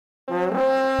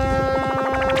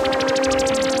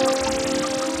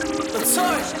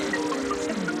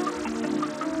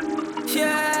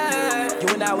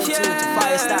now in tune to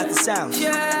Fire Start the Sound.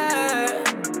 Yeah.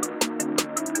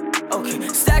 Okay,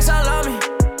 stacks all on me,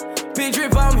 big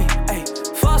drip on me, ayy,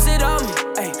 faucet on me,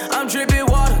 ayy, I'm dripping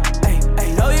water,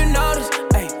 ayy, know you notice,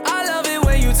 ayy, I love it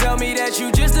when you tell me that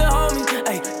you just a homie,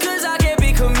 ayy, cause I can't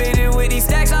be committed with these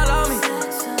stacks all on me,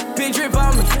 big drip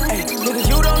on me, ayy, nigga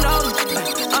you don't know me,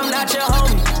 ayy, I'm not your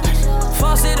homie, ayy,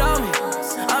 faucet on me,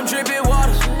 I'm dripping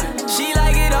water, she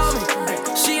like it on me,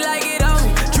 ayy, she like it on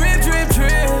me, drip, drip,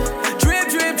 drip, drip,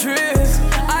 drip, drip,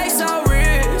 ice on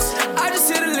wrist, I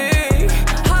just hit a lick.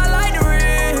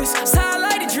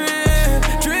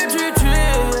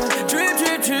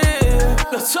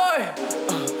 Sorry,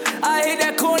 I hit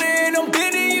that corner and I'm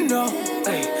bending, you know.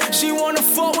 Ay, she wanna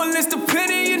fuck, well it's the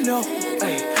pity, you know.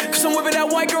 Ay, cause I'm whipping that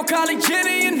white girl, Kylie Jenner,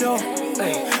 you know.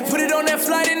 Ay, put it on that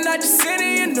flight and I just send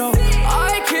it, you know.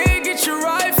 I can't get you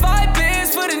right, 5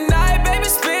 bands for the night, baby,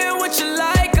 spin what you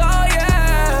like, oh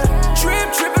yeah.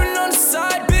 Drip, dripping on the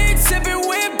side, big sipping,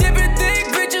 whip, dipping, thick,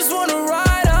 bitches wanna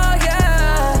ride, oh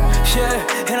yeah.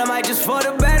 Yeah, and I might just fuck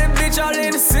the baddest bitch all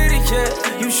in the city, yeah.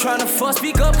 You tryna fuck,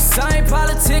 speak up, cause I ain't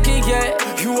politicking yet.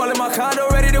 You all in my condo,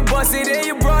 ready to bust it, and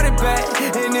you brought it back.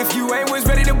 And if you ain't was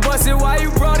ready to bust it, why you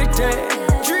brought it there?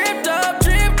 Dripped up,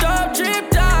 dripped up,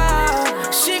 dripped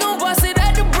out. She gon' bust it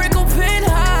at the Brickell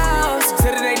penthouse.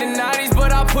 Said it ain't the 90s,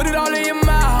 but I put it all in your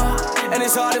mouth. And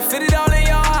it's hard to fit it all in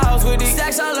your house with these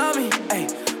stacks all on me,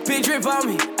 ayy, big drip on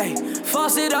me, ayy,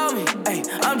 faucet on me, ayy,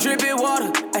 I'm dripping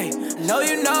water, ayy, know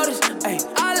you notice, ayy,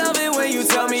 I love it when you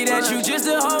tell me that you just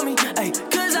a homie, ayy,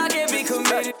 cause I can't be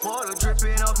committed. Water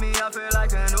dripping off me, I feel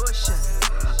like an ocean.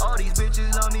 All these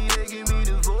bitches on me, they give me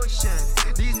devotion.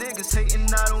 These niggas hating,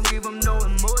 I don't give them no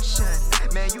emotion.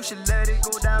 Man, you should let it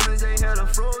go, diamonds ain't hella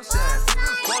frozen.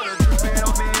 Water dripping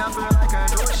off me, I feel like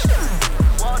an ocean.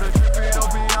 Water dripping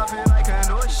off me, I feel like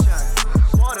an ocean.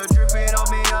 Water dripping off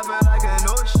me, I feel like an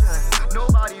ocean.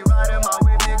 Nobody riding my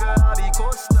whip, nigga, I be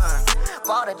coastin'.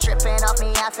 Water dripping off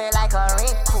me, I feel like a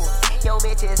wrinkle. Yo,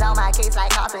 bitches on my case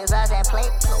like officers and plain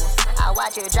clothes. I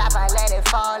watch it drop and let it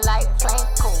fall like plain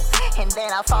cool. And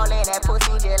then I fall in that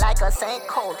pussy just like a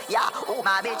sinkhole. Yeah, ooh,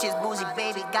 my bitch is bougie,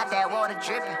 baby, got that water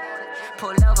dripping.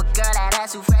 Pull up a girl, that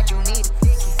ass too fat, you need a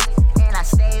thicky. And I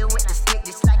stay with the stick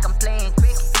just like I'm playing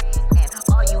cricket. And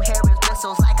all you hear is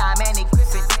whistles like I'm Andy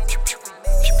Griffin.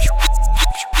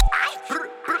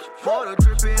 Water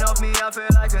dripping off me, I feel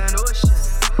like an ocean.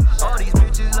 All these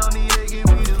bitches on me, they give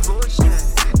me devotion.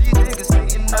 These niggas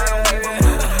hating, I don't give them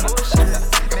no emotion.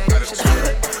 Man, you should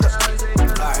let it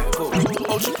go. Alright,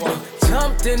 cool.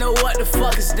 Jumped into what the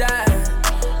fuck is that?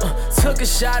 Took a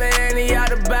shot at Annie out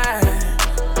the bag.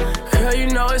 Girl, you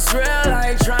know it's real, I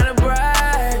ain't tryna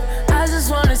brag. I just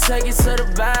wanna take it to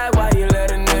the bag while you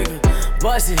let a nigga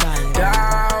bust it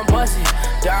down, bust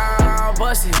it down,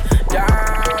 bust it down,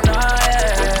 oh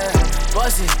yeah.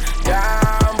 Bust it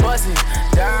down, bust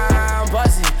it down,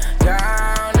 bust it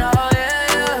down, oh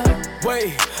yeah.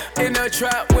 Wait, in the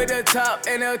trap with the top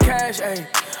and the cash, ayy.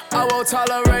 I won't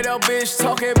tolerate a bitch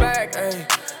talking back, ayy.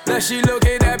 That she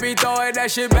looking at me throwing that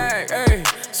shit back, ayy.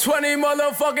 20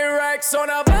 motherfucking racks on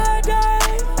a bad day.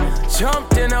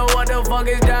 Jumped into what the fuck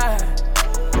is that?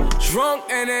 Drunk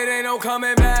and it ain't no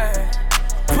coming back.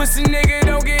 Pussy nigga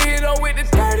don't get hit up with the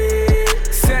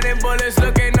 30. Sending bullets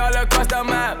looking all across the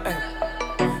map, ayy.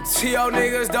 T.O.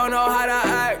 niggas don't know how to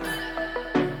act.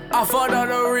 I fucked on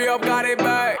the re-up, got it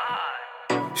back.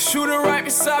 Shooter right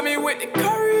beside me with the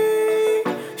curry.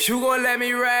 You gon' let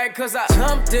me rag, cause I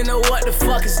jumped into what the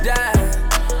fuck is that?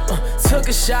 Took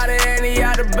a shot at Annie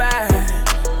out the bag.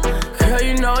 Girl,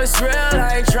 you know it's real,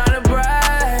 I ain't tryna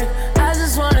brag. I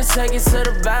just wanna take it to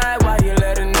the bag while you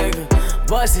let a nigga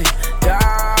bust it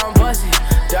down, bust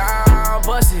it down,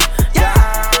 bust it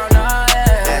down, oh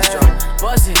yeah.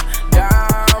 Bust it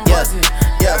down, bust it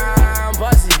down,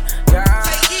 bust it down.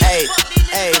 Hey,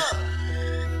 hey,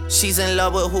 she's in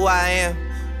love with who I am.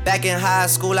 Back in high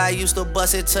school, I used to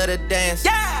bust it to the dance.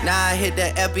 Yeah. Now I hit the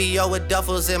FBO with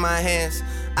duffels in my hands.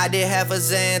 I did half a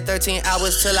Zan, 13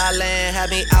 hours till I land.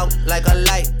 Had me out like a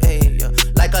light, ayy,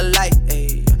 like a light,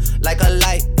 ayy, like a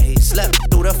light, ayy. Slept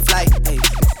through the flight, ayy.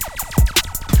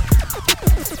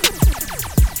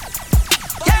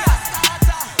 Yeah.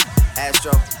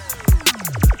 Astro.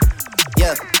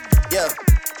 Yeah, yeah.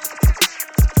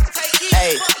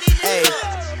 Hey, hey.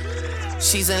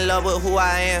 She's in love with who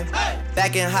I am.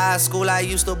 Back in high school, I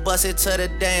used to bust it to the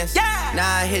dance. Yeah.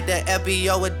 Now I hit the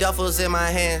FBO with duffels in my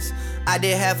hands. I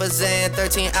did half a Zan,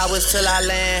 13 hours till I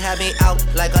land. Had me out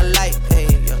like a light,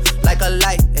 ayy, like a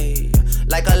light, ayy,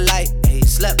 like a light, ayy.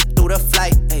 Slept through the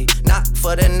flight, ayy, not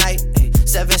for the night, ayy.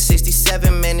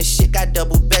 767, man, this shit got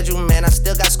double bedroom, man. I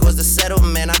still got scores to settle,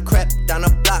 man. I crept down the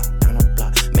block,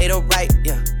 made a right,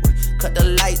 yeah.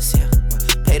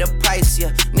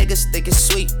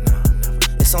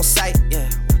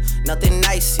 nothing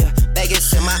nice, yeah.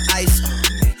 Vegas in my ice,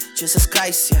 Jesus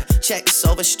Christ, yeah. Checks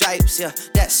over stripes, yeah.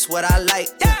 That's what I like,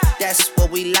 yeah. That's what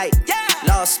we like, yeah.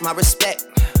 Lost my respect,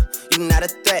 you not a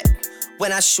threat.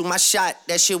 When I shoot my shot,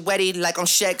 that shit wetty like on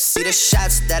Shaq. See the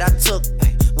shots that I took,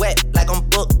 wet like on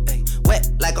Book, wet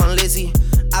like on Lizzie.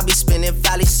 I be spinning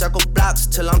valley circle blocks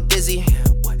till I'm dizzy.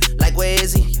 Like where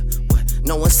is he?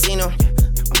 No one seen him.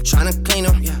 I'm tryna clean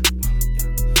him.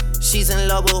 She's in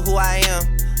love with who I am.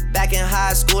 Back in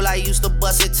high school, I used to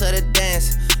bust it to the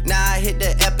dance. Now I hit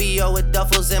the FBO with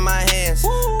duffels in my hands. Woo.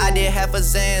 I did half a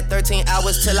Xan, 13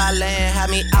 hours till I land. Had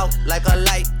me out like a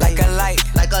light, like a light,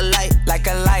 like a light, like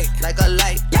a light, like a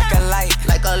light, like a light,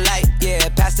 like a light. Yeah,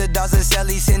 Pastor Dawson Sell,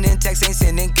 he sending texts, ain't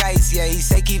sending kites. Yeah, he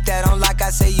say keep that on lock. I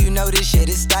say you know this shit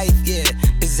is tight. Yeah,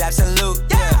 it's absolute.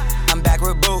 Yeah, I'm back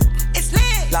with Boot. It's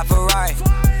lit. La Ferrari.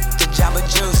 Jamba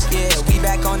Juice, yeah, we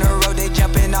back on the road, they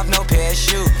jumping off no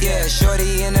parachute. Yeah,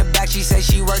 shorty in the back, she say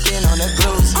she working on the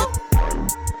glutes.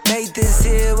 Made this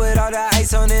here with all the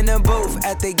ice on in the booth.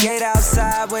 At the gate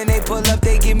outside, when they pull up,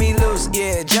 they give me loose.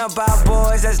 Yeah, jump out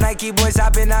boys, that's Nike boys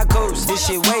hopping our coops. This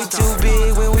shit way too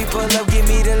big, when we pull up, give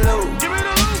me the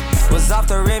loot. Was off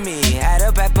the Remy, had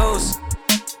up at Post.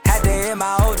 Had to hit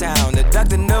my old town to duck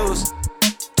the news.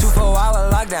 4-hour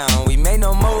lockdown, we made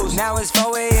no moves. Now it's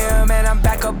 4 a.m. and I'm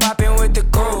back up popping with the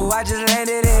crew. I just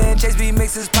landed in Chase B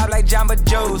mixes pop like Jamba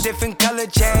Juice. Different color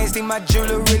chains, think my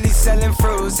jeweler really selling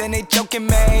fruits. And they joking,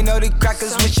 man, know the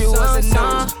crackers wish it was a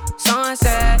news.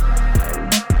 Sunset.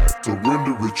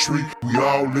 Surrender, retreat, we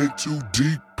all in too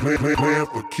deep. Plan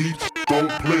for keeps, don't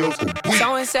play us for weak.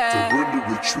 Surrender,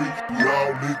 retreat, we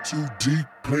all in too deep.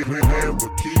 Plan for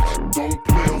keeps, don't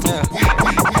play us for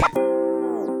weak.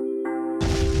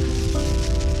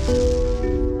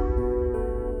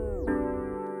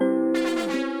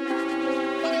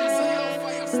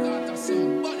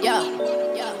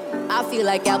 I feel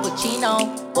like Al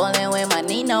Pacino, ballin' with my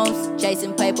Ninos,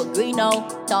 chasing paper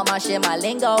greeno, talk my shit, my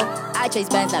lingo. I chase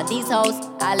bands, not these hoes.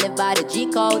 I live by the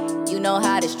G code. You know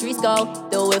how the streets go.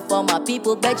 Do it for my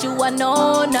people, bet you I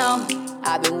know now.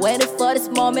 I've been waiting for this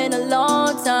moment a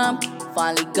long time.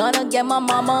 Finally gonna get my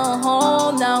mama a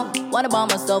home now. Wanna buy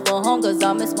myself a home cause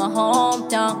I miss my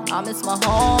hometown. I miss my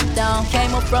hometown.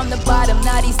 Came up from the bottom,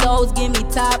 now these hoes give me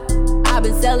top. I've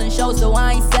been selling shows so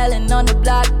I ain't selling on the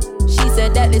block. She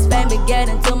said that this fame been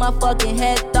getting to my fucking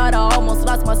head. Thought I almost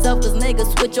lost myself cause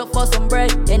niggas switch up for some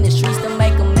bread. In the streets to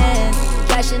make amends.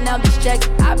 Cashing out these checks,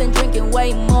 I've been drinking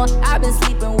way more. I've been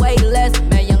sleeping way less.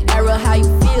 Man, young era, how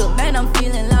you feel? Man, I'm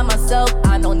feeling like myself.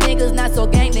 I know niggas not so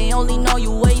gang, they only know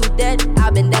you when you dead.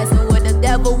 I've been dancing with the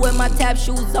devil with my tap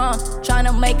shoes on.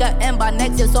 Tryna make a end by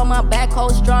next year so my back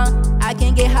hold strong. I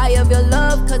can't get high of your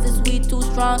love cause it's weed too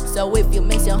strong. So if you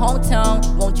miss your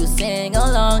hometown, won't you sing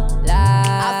along?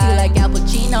 I feel like Al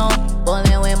Pacino,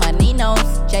 ballin' with my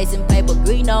Ninos, chasing paper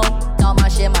greeno, talk my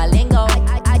shit, my lingo.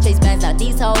 I chase bands, not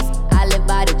these hoes. I live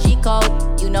by the G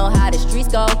code. You know how the streets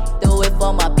go. Do it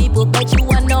for my people, bet you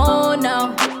I know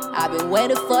now. I've been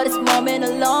waiting for this moment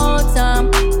a long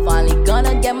time. Finally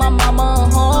gonna get my mama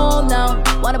a home now.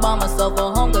 Wanna buy myself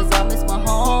a home cause I miss my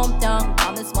hometown.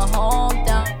 I miss my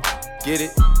hometown. Get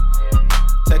it?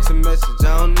 Text a message,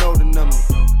 I don't know the number.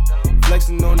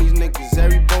 Flexing on these niggas,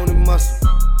 every bone and muscle.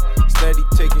 Steady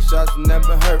taking shots,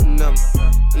 never hurting them.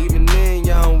 Even then,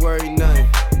 y'all don't worry nothing.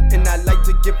 And I like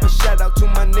to give a shout out to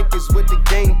my niggas with the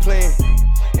game plan.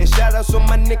 And shout outs on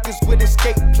my niggas with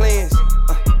escape plans.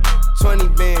 20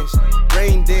 bands,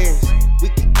 rain dance. We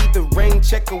can either rain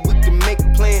check or we can make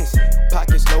plans.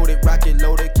 Pockets loaded, rocket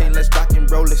loaded, okay, let's rock and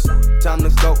roll this. Time to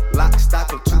go, lock,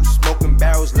 stock, and 2 smoking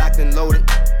barrels locked and loaded.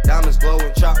 Diamonds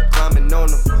glowing, chop climbing on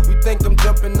them. You think I'm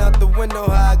jumping out the window,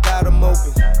 how I got them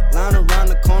open. Line around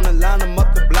the corner, line them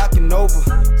up the block and over.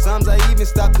 Sometimes I even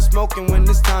stop the smoking when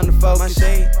it's time to focus. My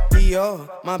shade, Dior,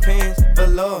 my pants,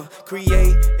 velour.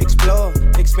 Create, explore,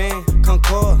 expand,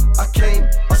 concord. I came,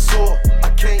 I saw, I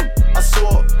came, I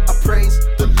saw. I praise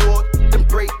the Lord, then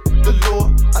break the law.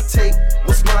 I take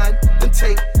what's mine, then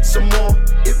take some more.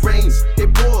 It rains,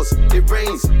 it pours, it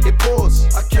rains, it pours.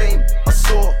 I came, I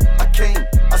saw, I came,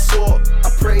 I saw. I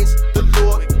praise the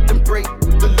Lord, then break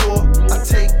the law. I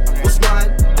take what's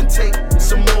mine, then take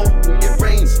some more. It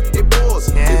rains, it pours,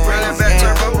 it rains,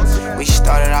 it pours. We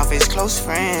started off as close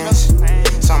friends.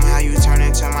 Somehow you turned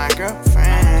into my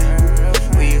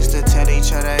girlfriend. We used to tell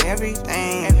each other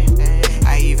everything.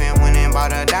 I even went and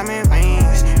bought her diamond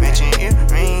rings, matching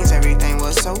earrings. Everything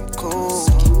was so cool.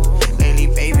 Lately,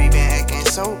 baby, been acting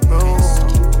so rude.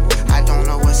 I don't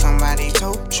know what somebody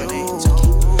told you,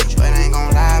 but I ain't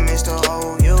gon' lie, Mr.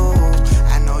 OU.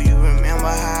 I know you remember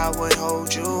how I would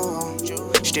hold you.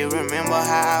 Still remember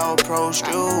how I approached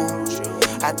you.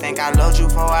 I think I loved you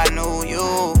before I knew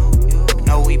you.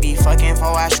 No, we be fucking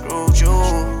before I screwed you.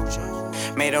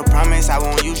 Made a promise I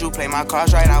won't use you. Play my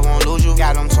cards right, I won't lose you.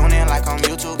 Got them tuning like I'm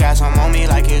YouTube. Got some on me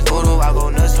like it's voodoo. I go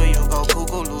nuts till you go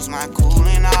cuckoo. Lose my cool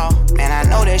and all. Man, I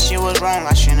know that shit was wrong.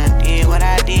 I shouldn't did what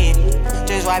I did.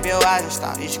 Just wipe your eyes and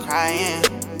start just crying.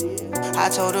 I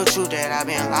told the truth that I've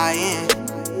been lying.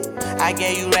 I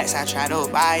gave you racks, I tried to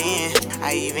buy in.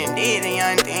 I even did the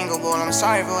unthinkable. I'm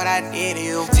sorry for what I did to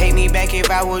you. Take me back if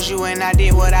I was you and I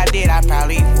did what I did. I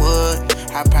probably would.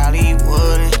 I probably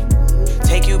wouldn't.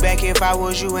 Take you back if I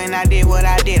was you and I did what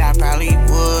I did. I probably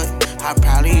would. I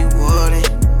probably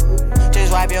wouldn't.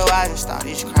 Just wipe your eyes and start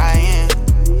just crying.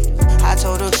 I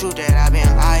told the truth that I've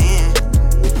been lying.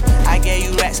 I gave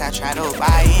you racks, I tried to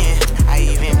buy in. I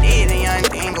even did the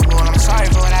unthinkable. I'm sorry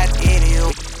for what I did to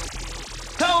you.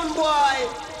 Town boy,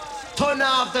 turn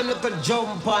off the little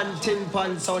jump on tin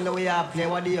pan sound the way I play.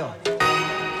 What do you?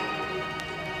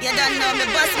 You don't know me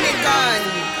bust me gun.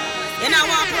 You don't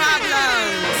want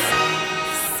problems.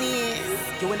 See?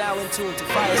 You went out in tune to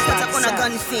fire. You put up on a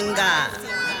gun finger.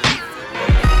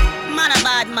 Man a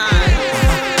bad man.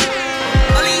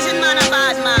 Malaysian man a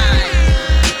bad man.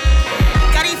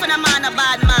 Caribbean man a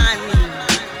bad man.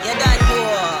 You don't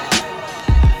know.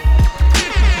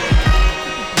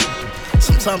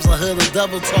 Sometimes I hear the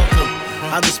devil talking.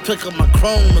 I just pick up my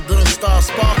chrome and then start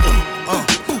sparking.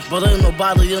 But ain't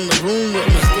nobody in the room with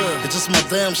me. It's just my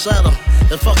damn shadow.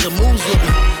 It fucking moves with me.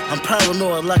 I'm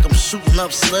paranoid like I'm shooting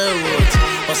up steroids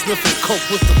or sniffing coke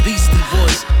with the Beastie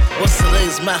Boys. What's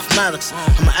today's mathematics?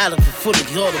 I'm an addict for fully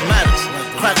automatics.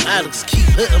 Crack addicts keep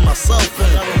hitting my cell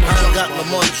phone. I ain't got no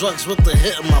more drugs with the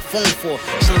hit in my phone for.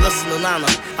 Should've listened to Nana.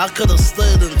 I could've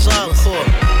stayed in Child Court.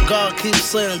 God keeps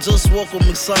saying, just walk with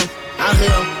me, son. I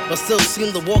hear him, but still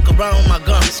seem to walk around with my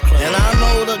guns. And I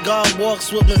know that God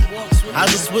walks with me. I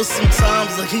just wish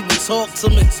sometimes that he would talk to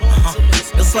me.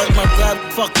 It's like my dad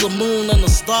fucked the moon and the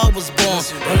star was born.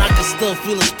 And I can still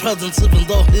feel his presence even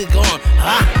though he gone.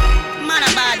 Man a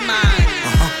bad man.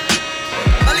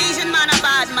 Malaysian man a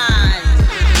bad man.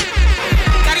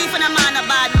 Caribbean man a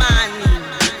bad man.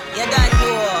 You don't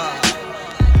know.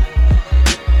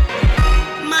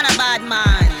 Man a bad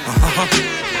man.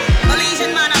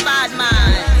 Malaysian man a bad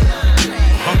man.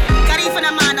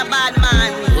 Caribbean man a bad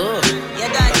man. You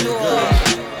don't know.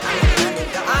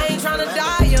 I ain't tryna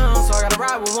die young, so I gotta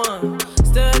ride with one.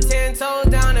 Stood 10 toes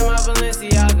down in my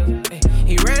Balenciaga.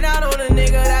 He ran out on a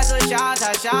nigga, that's a shot.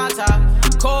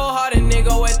 Cold-hearted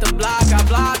nigga with the blocker.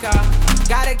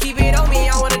 Gotta keep it on me,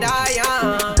 I wanna die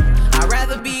young. I'd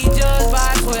rather be judged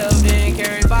by 12 than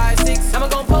carried by 6. I'ma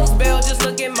gon' post bail, just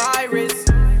look at my wrist.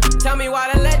 Tell me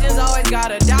why the legends always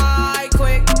gotta die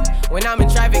quick. When I'm in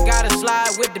traffic, gotta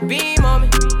slide with the beam on me.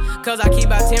 Cause I keep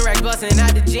out 10 racks bustin'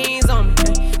 out the jeans on me.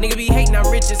 Nigga be hating,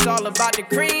 I'm rich, it's all about the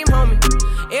cream, homie.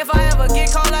 If I ever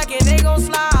get caught like it, they gon'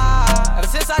 slide. Ever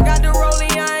since I got the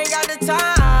rollie, I ain't got the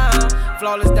time.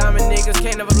 Flawless diamond niggas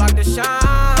can't never block the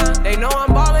shine. They know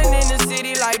I'm ballin' in the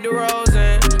city like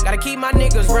DeRozan. Gotta keep my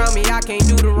niggas round me, I can't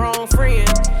do the wrong friend.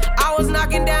 I was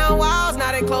knocking down walls,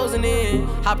 now they closing in.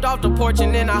 Hopped off the porch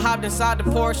and then I hopped inside the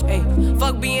Porsche. Ayy,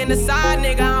 fuck being the side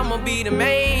nigga, I'ma be the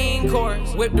main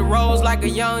course. Whip the rolls like a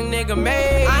young nigga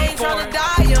made. I ain't tryna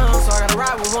die young, so I gotta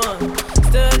ride with one.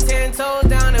 Stood 10 toes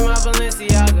down in my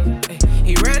Balenciaga. Ay,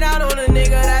 he ran out on a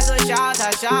nigga, that's a shot.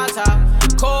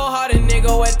 Cold-hearted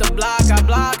nigga with the blocker.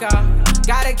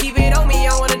 Gotta keep it on me,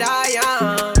 I wanna die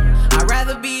young. I'd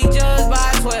rather be judged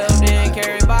by 12 than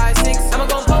carried by 6. I'ma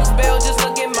gon' post bail, just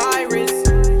look at my wrist.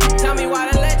 Tell me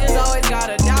why the legends always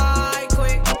gotta die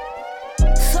quick.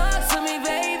 Talk to me,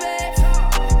 baby.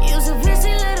 You's a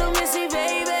pretty little missy,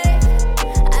 baby.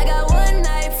 I got one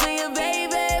night for you,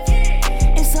 baby.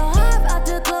 It's so hot out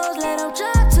the clothes, let them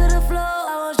drop to the floor.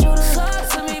 I want you to talk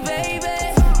to me,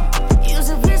 baby. You's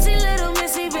a pretty little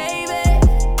missy, baby.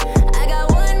 I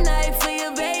got one night for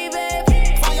you, baby.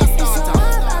 It's so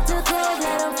hot out the clothes,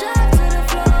 let them drop to the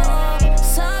floor.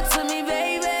 Talk to me,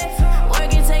 baby.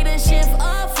 Work and take the shift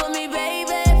off for me,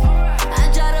 baby.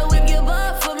 I try to whip your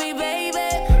butt for me, baby.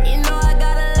 You know I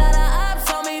got a lot of ops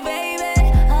on me, baby.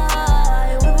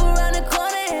 I whip around the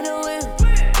corner in a whip.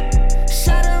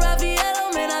 Shot a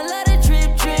Raffaello, man, I let it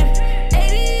drip.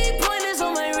 80 pointers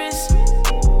on my wrist.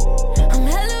 I'm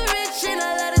hella rich and I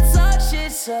let it talk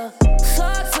shit, so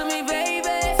talk to me,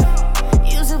 baby.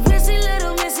 You's a busy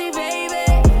little missy, baby.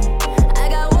 I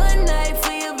got one night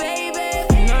for you, baby.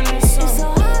 It's so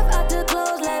hot out the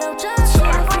clothes, let them drop to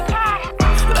the floor.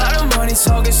 Lot of money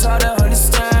talk, it's hard to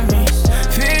understand me.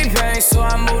 Big bang, so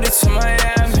I moved it to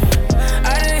Miami. I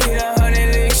done hit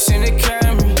 100 licks in the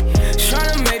Camry.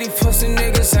 Tryna make these pussy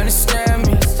niggas understand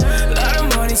me. Lot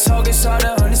of money talk, it's hard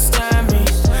to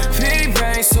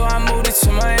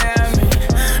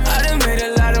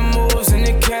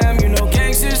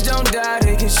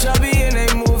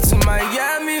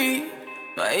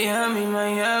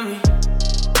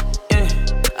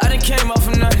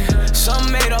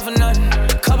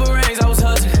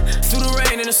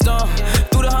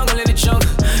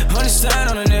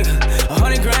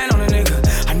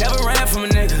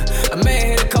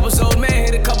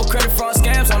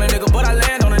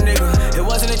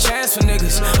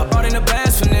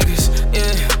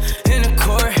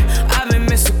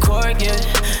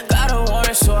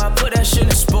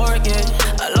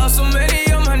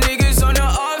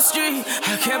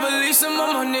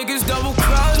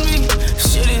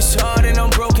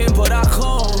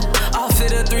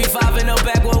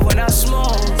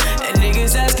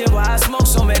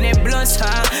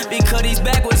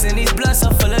glass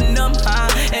are full of numb,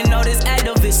 and all this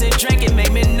activists and drinking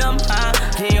make me numb,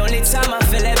 The only time I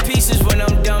feel at peace is when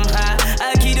I'm dumb,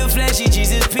 I keep the flashy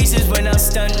Jesus pieces when I'm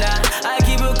stunned, I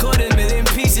keep a 250,000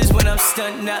 pieces when I'm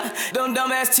stunned, Them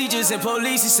dumbass teachers and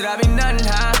police said I be nothing,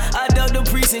 I dug the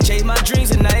priest and chased my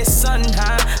dreams and now it's sun,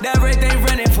 That red they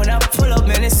running when I pull up,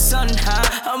 man, it's sun,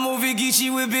 I'm moving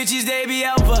Geechee with bitches, they be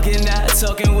out bucking,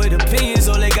 talking with opinions,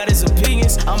 all they got is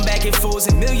opinions. I'm back at fools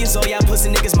and millions, all y'all pussy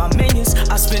niggas my minions.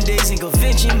 I spend days in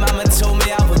convention, mama told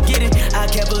me I would get it. I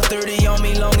kept a 30 on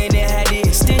me long and then had the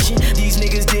extension. These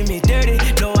niggas did me dirty,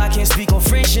 no I can't speak on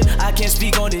friendship, I can't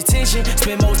speak on detention.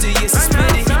 Spend most of the year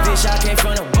suspended, bitch I came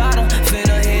from the bottom,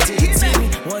 finna head to the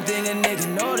TV. One thing a nigga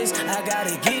notice, I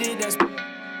gotta get it, that's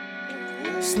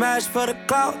smash for the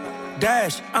clout,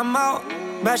 dash, I'm out,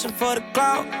 mashing for the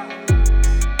clout.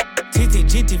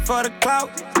 GT for the clout,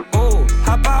 ooh,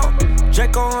 hop out,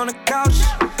 Draco on the couch,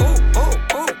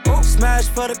 ooh, smash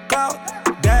for the clout,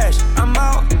 dash, I'm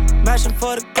out, mashing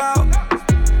for the clout.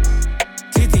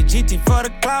 GT for the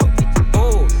clout,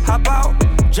 ooh, hop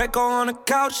out, Draco on the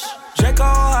couch. Draco,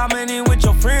 how many with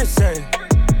your friends say?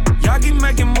 Y'all keep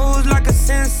making moves like a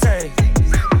sensei.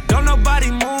 Don't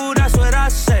nobody move, that's what I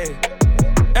say.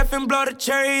 Effing blow the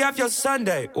cherry off your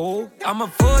Sunday, ooh. I'm a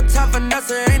full-time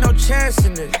finesse, ain't no chance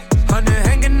in it. 100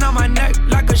 hanging on my neck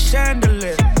like a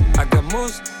chandelier. I got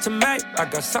moves to make, I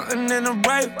got something in the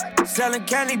rape. Selling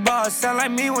candy bars, sound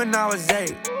like me when I was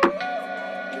 8.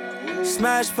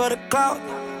 Smash for the clout,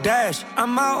 dash,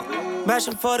 I'm out,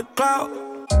 mashing for the clout.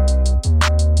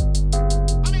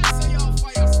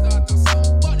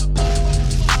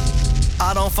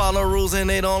 I don't follow rules and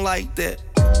they don't like that.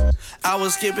 I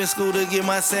was skipping school to get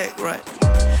my sack right.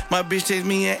 My bitch text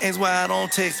me and asked why I don't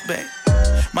text back.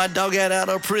 My dog got out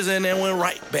of prison and went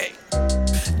right back.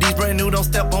 These brand new don't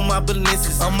step on my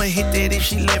balances. I'ma hit that if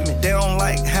she let me. They don't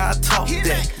like how I talk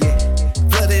that. Yeah.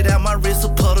 Flooded out my wrist, a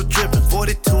puddle dripping.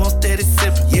 42, I'm steady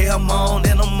sipping. Yeah, I'm on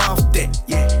and I'm off that.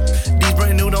 Yeah. These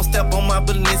brand new don't step on my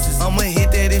balances. I'ma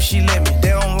hit that if she let me. They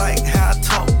don't like how I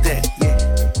talk that. Yeah.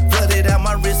 Flooded out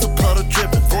my wrist, a puddle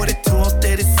dripping. 42, I'm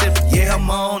steady sipping. Yeah, I'm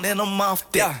on and I'm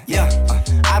off that. Yeah.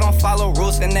 I don't follow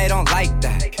rules and they don't like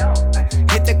that.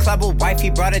 Hit the club with wife, he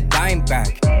brought a dime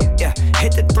back. Yeah,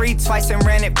 hit the 3 twice and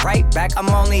ran it right back. I'm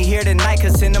only here tonight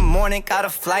cause in the morning got a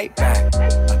flight back.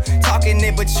 Talking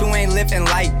it but you ain't living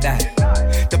like that.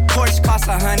 The Porsche cost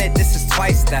 100, this is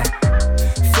twice that.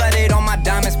 Flooded on my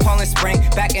diamonds, Poland Spring.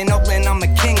 Back in Oakland, I'm a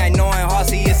king. I know in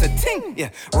Halsey it's a ting. Yeah,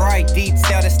 Roy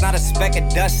detail, that's not a speck of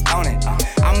dust on it.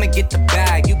 I'ma get the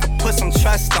bag, you can put some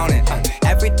trust on it.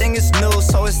 Everything is new,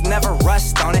 so it's never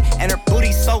rust on it. And her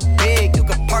booty's so big, you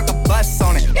can park a bus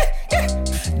on it.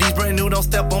 These brand new don't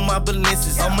step on my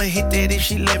balances. I'ma hit that if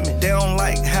she let me. They don't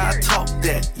like how I talk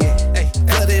that. Yeah.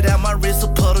 Flooded out my wrist, a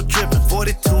puddle dripping.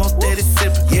 42, I'm steady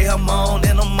sipping. Yeah, I'm on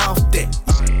and I'm off that.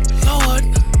 Lord,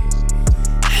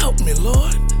 help me,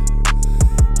 Lord.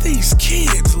 These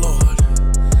kids, Lord,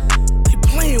 they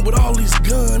playing with all these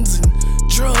guns and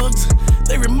drugs.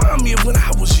 They remind me of when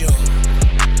I was young.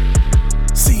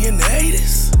 See, in the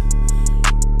 80s,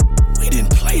 we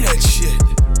didn't play that shit.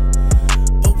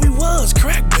 But we was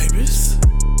crack babies.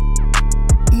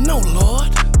 No,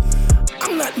 Lord,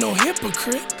 I'm not no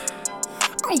hypocrite.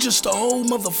 I'm just an old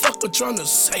motherfucker trying to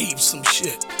save some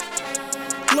shit.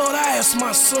 Lord, I asked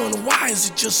my son, why is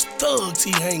it just thugs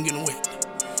he hanging with?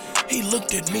 He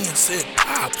looked at me and said,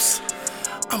 Pops,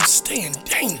 I'm staying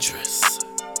dangerous.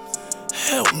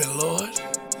 Help me, Lord.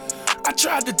 I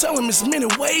tried to tell him there's many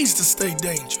ways to stay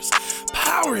dangerous.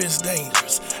 Power is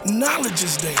dangerous. Knowledge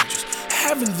is dangerous.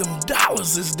 Having them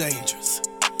dollars is dangerous.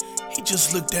 He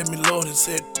just looked at me, Lord, and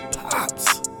said,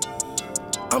 Pops,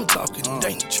 I'm talking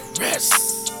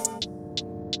dangerous.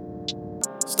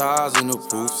 Stars in the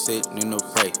roof, sitting in the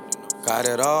rape. Got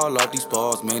it all off these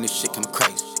balls, man, this shit kinda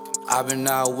crazy. I've been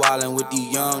out wildin' with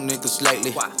these young niggas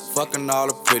lately. Fucking all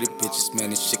the pretty bitches, man,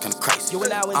 this shit kinda crazy.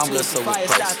 I'm blessed over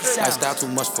crazy. Lifestyle too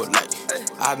much for lately.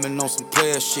 I've been on some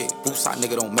player shit. Boots out,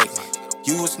 nigga, don't make me.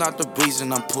 You is not the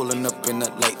reason I'm pulling up in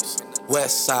the latest.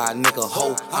 West side, nigga,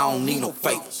 ho, I don't need no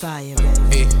fake.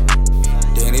 Hey,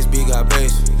 then this beat got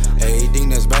bass. Everything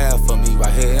that's bad for me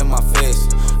right here in my face.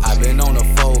 I been on the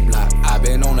 4 block, I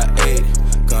been on the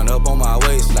 8. Gun up on my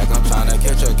waist like I'm tryna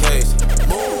catch a case.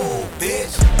 Move,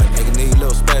 bitch. A nigga need a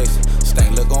little space.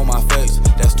 Stank look on my face.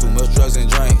 That's too much drugs and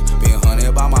drink. Being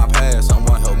hunted by my past.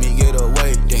 Someone help me get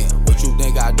away. Damn, what you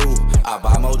think I do? I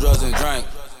buy more drugs and drink.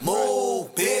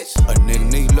 Move, bitch. A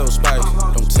nigga need a little space.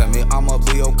 Don't tell me I'ma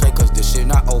be okay, cause this shit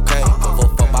not okay. Give a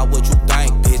fuck about what you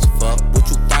think, bitch. Fuck what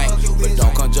you think. But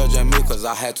don't come judging me, cause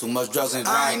I had too much drugs and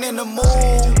I ain't in the mood,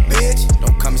 bitch.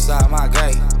 Don't come inside my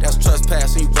gate. That's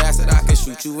trespassing, you bastard. I can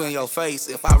shoot you in your face.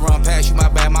 If I run past you, my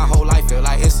bad, my whole life feel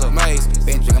like it's a maze.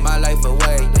 Been drinking my life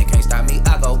away. They can't stop me,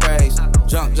 I go crazy.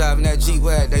 Junk driving that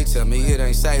G-Wag, they tell me it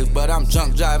ain't safe. But I'm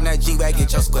junk driving that G-Wag,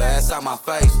 get your square ass out my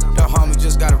face. The homie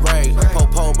just got a raid.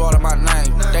 Po brought up my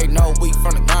name. They know we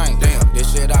from the gang. Damn,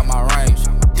 this shit out my range.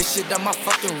 This shit out my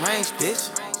fucking range,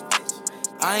 bitch.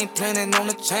 I ain't planning on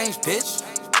the change, bitch.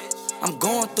 I'm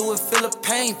going through it, feel the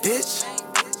pain, bitch.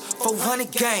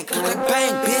 400 gang, click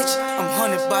bang, bitch. I'm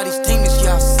hunted by these demons,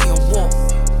 yeah, I see them walk.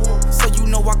 So you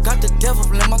know I got the devil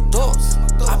in my thoughts.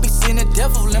 I be seeing the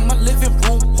devil in my living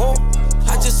room hall.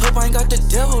 I just hope I ain't got the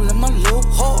devil in my little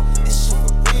heart. This shit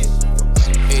for real.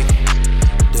 Hey,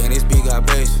 then this beat got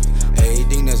bass.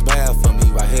 Everything that's bad for me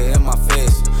right here in my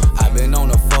face. I been on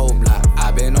the 4 block,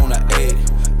 I been on the 8.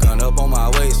 Gun up on my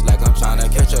waist like I'm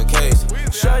tryna catch a case.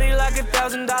 Shorty like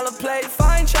 $1,000 plate,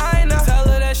 fine china. Tell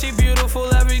her that she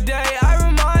beautiful every day, I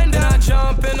remind her. I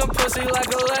jump in a pussy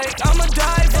like a lake, I'm a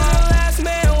diver. The last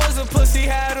man was a pussy,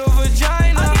 had a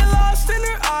vagina. I get lost in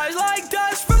her eyes like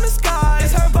dust from the sky.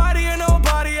 It's her body or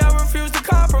nobody, I refuse to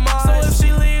compromise. So if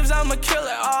she leaves, I'ma kill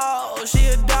her, oh,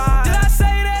 she'll die. Did I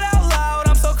say that out loud?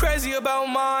 I'm so crazy about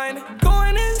mine.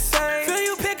 Going insane, feel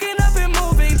you picking up and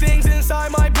moving things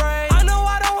inside my brain. I know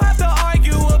I don't have to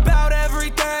argue about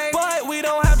everything, but we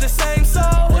don't have the same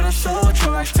soul. With a soul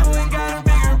charge to and got a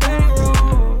bigger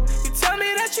bankroll. You tell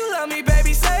me that you love me,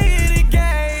 baby, say it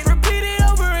again. Repeat it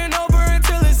over and over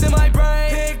until it's in my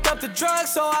brain. Picked up the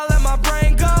drugs, so I let my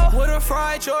brain go. With a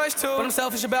fried choice too, but I'm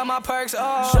selfish about my perks,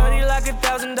 oh. Shorty like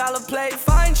 $1,000 plate,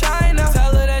 fine china.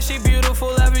 Tell her that she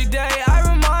beautiful every day, I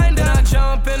remind her. And I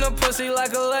jump in a pussy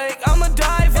like a lake, I'm a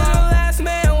diver. And the last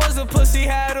man was a pussy,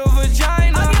 had a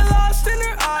vagina. I get lost in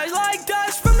her eyes like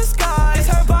dust from the sky. It's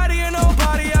her body or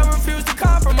nobody, I refuse to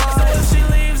compromise. So if she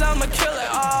leaves, I'ma kill her,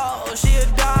 oh, she'll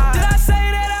die. Did I say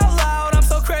that out loud? I'm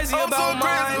so crazy about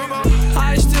mine.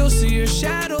 I still see your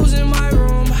shadows in my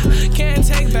room. Can't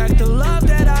take back the love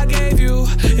that I gave you.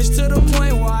 It's to the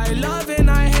point where I love and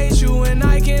I hate you, and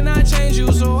I cannot change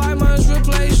you, so I must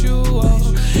replace you.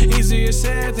 Oh, easier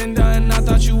said than done. I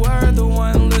thought you were the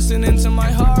one listening to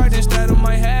my heart instead of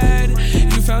my head.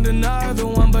 You found another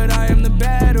one, but I am the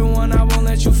better one. I won't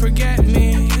let you forget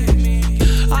me.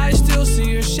 I still see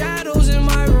your shadows in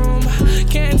my room.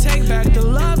 Can't take back the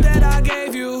love that I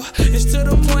gave you. It's to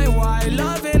the point where I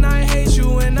love and I hate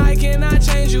you, and I cannot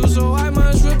change you, so I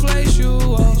must replace you.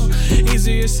 Oh,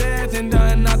 easier said than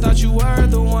done. I thought you were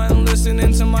the one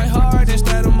listening to my heart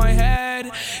instead of my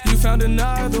head. You found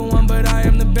another one, but I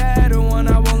am the better one.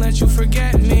 I won't let you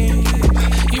forget me.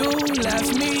 You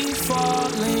left me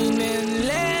falling and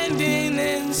landing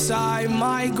inside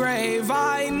my grave.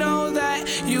 I know that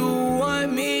you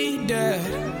want me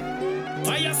dead.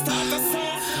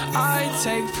 I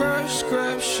take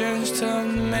prescriptions to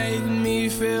make me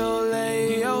feel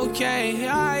A-okay.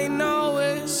 I know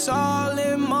it's all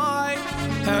in my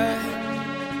head.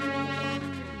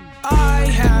 I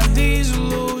have these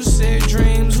lucid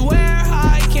dreams where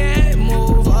I can't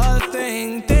move a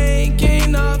thing,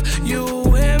 thinking of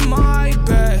you in my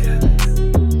bed.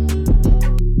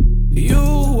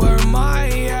 You were my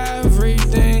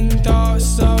everything,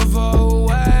 thoughts of a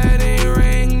wedding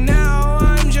ring. Now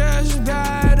I'm just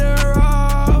better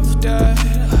off dead.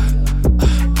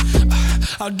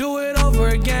 I'll do it over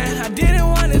again. I didn't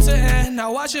want it to end.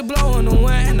 Now watch it blow in the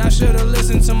wind. I should've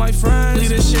listened to my friends. Leave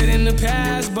this shit in the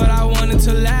past, but I wanted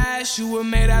to last. You were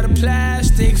made out of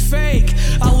plastic, fake.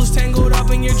 I was tangled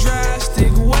up in your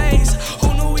drastic ways.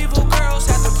 Who knew evil girls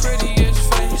had the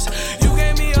prettiest face? You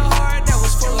gave me a heart that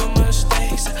was full of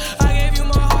mistakes. I gave you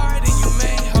my heart and you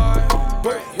made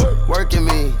hard. Working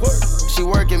me, she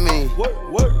working me,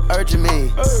 urging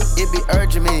me, it be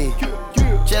urging me.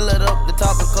 Chill it up, the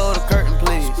top and close the curtain,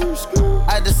 please.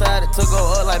 I decided to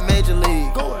go up like Major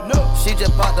League. She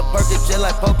just popped the Perky just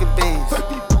like poking beans.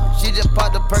 She just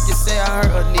popped the Perky, say I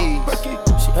hurt her knees.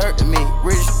 She hurting me,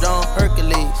 Rich Stone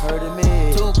Hercules.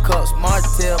 2 cups,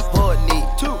 Martell, pour it neat.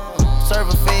 Serve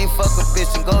a fiend, fuck a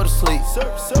bitch and go to sleep.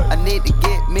 I need to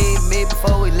get me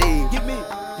before we leave.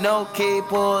 No key,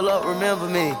 pull up, remember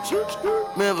me.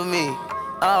 Remember me.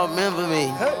 Oh, remember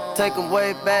me. Take 'em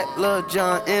way back, Lil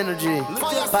Jon energy.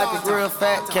 Pockets real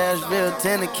fat, Cashville,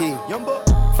 Tennessee.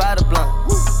 Fire the blunt,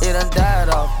 it done died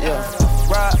off, yeah.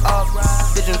 Ride off,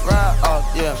 bitches ride off,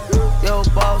 yeah. Yo,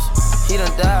 boss, he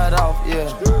done died off, yeah.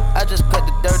 I just cut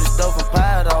the dirty stove and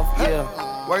pie it off, yeah.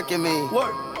 Working me,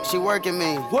 she working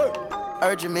me,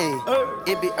 urging me,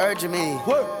 it be urging me.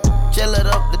 Chill it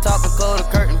up, the top and close the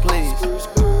curtain, please.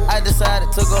 I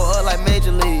decided to go up like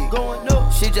Major League.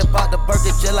 She just popped the Perky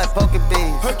just like poking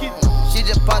beans. She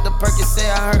just popped the Perky, say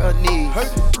I hurt her knees.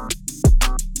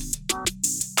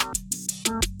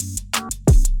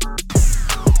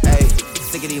 Hey,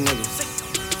 sick of these niggas.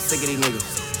 Sick of these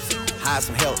niggas. Hire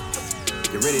some help.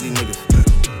 Get rid of these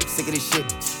niggas. Sick of this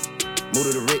shit. Move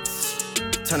to the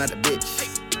Ritz. Turn out the bitch.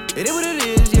 It is what it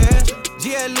is, yeah.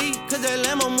 GLE, cause that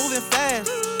Lambo moving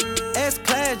fast.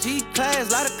 S-Class,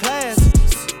 G-Class, lot of class.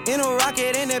 In a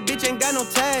rocket and that bitch ain't got no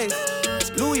tags.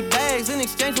 Louis bags in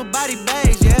exchange for body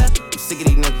bags, yeah. I'm sick of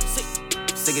these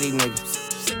niggas. Sick of these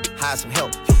niggas. Hire some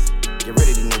help. Get rid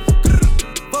of these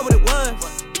niggas. Fuck what it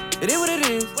was. It is what it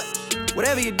is.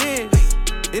 Whatever you did,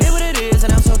 it is what it is,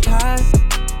 and I'm so tired.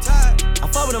 I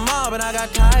fuck with them all, but I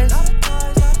got ties.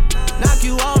 Knock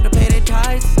you off to pay their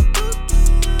ties.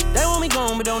 They want me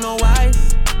gone, but don't know why.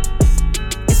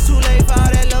 It's too late for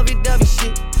all that lovey-dovey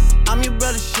shit. I'm your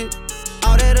brother shit,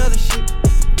 all that other shit.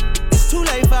 It's too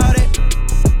late for all that.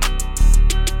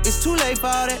 It's too late for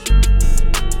all that.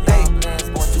 Hey,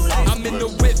 I'm in the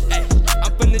whip, ayy.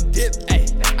 I'm finna dip,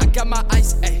 ayy. I got my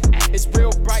ice, ayy. It's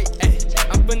real bright, ayy.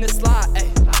 I'm finna slide, ayy.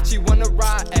 She wanna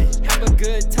ride, ayy. Have a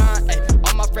good time, ayy.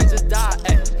 All my friends just die,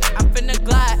 ayy. I'm finna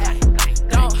glide, ayy.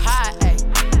 Don't hide,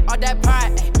 ayy. All that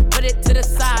pride, ayy. Put it to the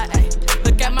side, ayy.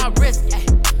 Look at my wrist,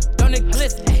 ayy. Don't it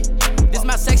glisten, ayy. This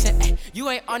my section, ayy. You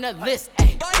ain't on the list, ayy.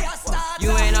 You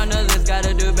ain't on the list,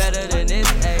 gotta do better than this,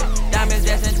 ayy. Diamonds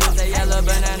dancing to the yellow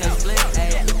banana split,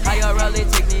 ayy. How your rollie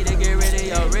take me to get rid of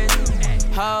your wrist?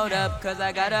 Hold up, cause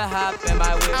I gotta hop in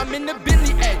my whip. I'm in the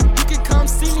Bentley, ayy. You can come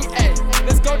see me, ayy.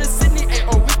 Let's go to Sydney, ayy.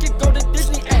 Or we can go to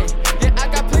Disney, ayy. Yeah, I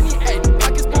got plenty, ayy.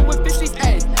 Pockets full with 50s,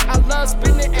 ayy. I love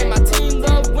spinning, ayy. My team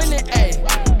love winning, ayy.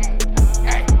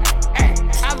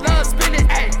 I love spinning,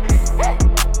 ayy.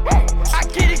 I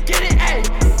get it, ayy.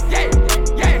 Yeah.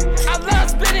 I love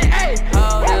spinning, ayy.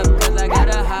 Hold up, cause I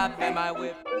gotta hop in my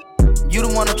whip. You the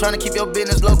one that's trying to keep your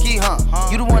business low-key, huh?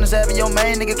 You the one that's having your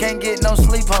main nigga can't get no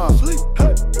sleep, huh?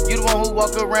 You the one who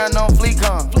walk around on fleek,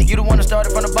 huh? You the one that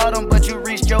started from the bottom, but you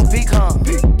reached your peak, huh?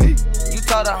 You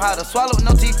taught her how to swallow with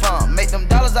no teeth, huh? Make them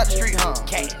dollars out the street, huh?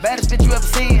 Baddest bitch you ever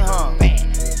seen, huh?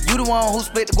 You the one who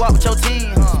split the guap with your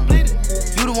team, huh?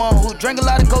 You the one who drank a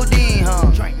lot of codeine,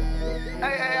 huh?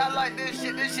 Hey, I like this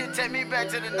shit. This shit take me back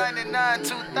to the 99,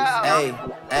 2000.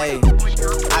 Hey,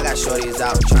 I got shorties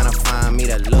out tryna find me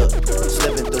that look.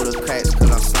 Slipping through the cracks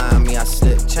cause I'm slimy. I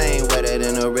slip chain wetter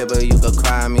than a river, you could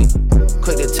cry me.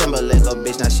 Quick to Timberlake a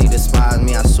bitch, now she despise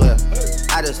me, I swear.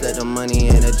 I just let the money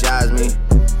energize me.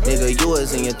 Nigga, you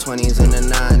was in your 20s and the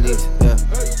 90s,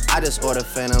 yeah. I just order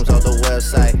Phantoms off the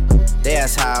website. They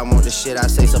ask how I want the shit, I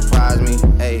say surprise me.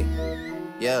 Hey,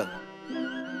 yeah.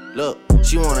 Look,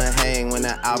 she wanna hang when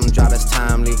that album drop, it's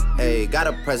timely. Hey, got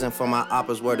a present for my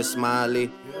oppas, word is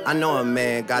Smiley. I know a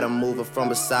man gotta move her from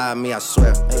beside me, I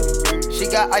swear. Hey.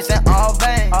 She got ice in all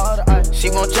veins. She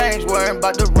won't change, worrying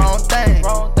about the wrong thing.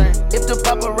 If the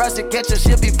paparazzi catch her,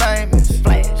 she'll be famous.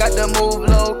 Got to move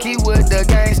low key with the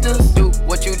gangsters. Do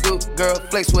what you do, girl,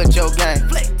 flex with your gang.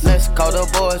 Let's call the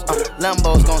boys,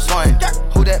 Lambo's gon' swing.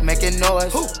 Who that making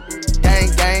noise?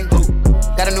 Gang.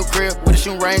 Got a new crib with a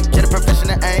shoe range, get a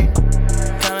professional aim.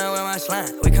 Coming with my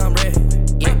slime, we come red.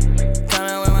 Yeah.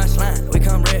 Coming with my slime, we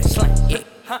come red. Slime, yeah.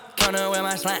 Coming with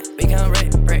my slime, we come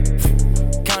red.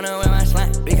 Coming with my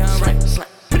slime, we come red.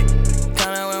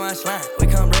 Coming with my slime, we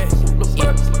come red.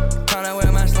 Yeah. Coming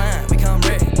with my slime, we come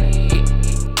red.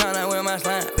 Coming with my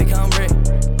slime, we come red.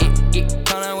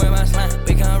 Coming with my slime,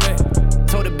 we come red.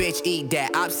 Told a bitch eat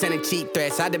that, I'm sending cheap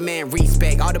threats. I demand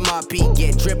respect, all them RP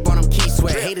get drip on them key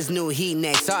sweat. Haters knew he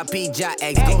next, RP Jot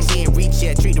X. Go see and reach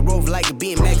yet, treat the rover like a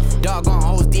BMX. Dog on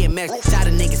hoes DMX, shot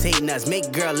of niggas hating us.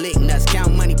 Make girl lick nuts,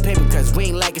 count money paper cause we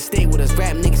ain't like it stay with us.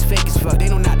 Rap niggas fake as fuck, they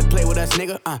know not to play with us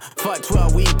nigga. Fuck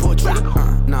 12, we ain't pull trigger.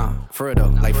 Nah, for real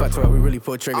though, like fuck 12, we really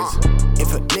pull triggers.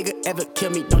 If a nigga ever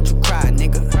kill me, don't you cry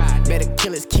nigga. Better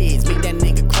kill his kids, make that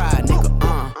nigga cry nigga.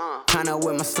 Kinda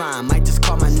with my slime, might just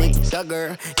call my nigga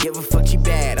Duggar. Give a fuck, she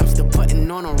bad, I'm still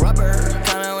putting on a rubber.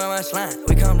 Kinda with my slime,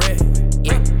 we come red.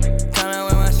 Yeah. Kinda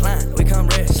with my slime, we come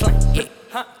red. Slime, yeah.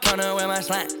 Kinda with my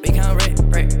slime, we come red.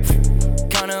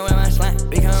 Kinda with my slime,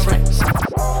 we come red.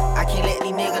 I can't let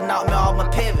these niggas knock me off my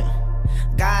pivot.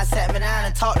 God sat me down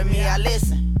and talked to me, I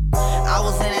listen. I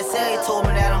was in that cell, he told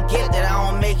me that I don't get that. I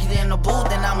don't make it in the booth,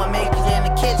 then I'ma make it in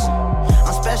the kitchen.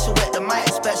 I'm special with the mic,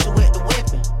 special with the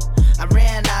whipping. I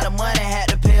ran out of money, had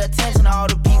to pay attention. All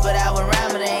the people that were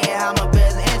around me, they ain't have my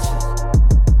best interest.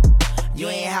 You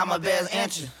ain't have my best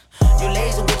interest. You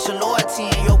lazy with your loyalty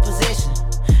and your position.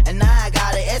 And now I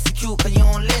gotta execute cause you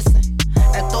don't listen.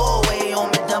 That throwaway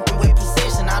on me dumping with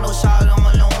precision. I know Charlotte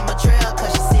only on my trail cause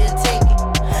she see it take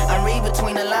it. I read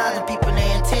between the lines and people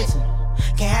their intention.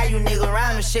 you niggas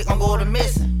around me, shit gon' go to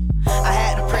missing. I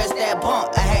had to press that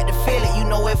bump, I had to feel it. You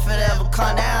know if it ever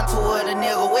come down to it, a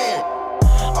nigga with it.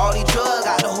 All these drugs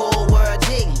got the whole world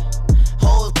jigging.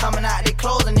 Hoes coming out they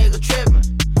clothes, a nigga tripping.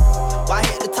 Why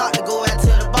hit the top to go back to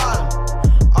the bottom?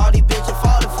 All these bitches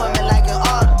falling for me like an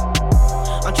autumn.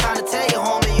 I'm trying to tell you,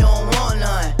 homie, you don't want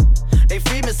none. They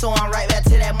free me, so I'm right back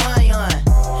to that money, hun.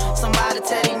 Somebody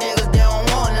tell these niggas they don't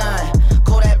want none.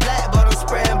 Call that black, but I'm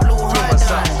spraying blue, hun.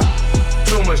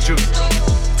 Too much juice,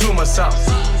 too much sauce.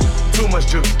 Too much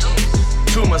juice,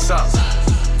 too much sauce.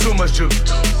 Too much juice,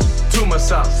 too much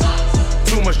sauce.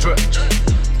 Too much drip,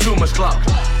 too much clout.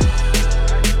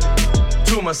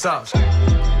 Too much sauce.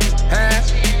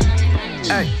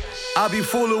 Hey, I be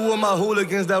fooling with my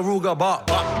hooligans that Ruger bar.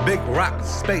 Big rock,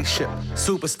 spaceship,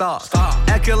 superstars.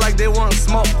 Acting like they want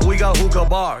smoke, we got hookah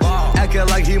bars. Acting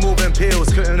like he moving pills,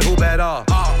 couldn't hoop at all.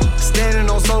 Standing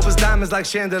on sofas, diamonds like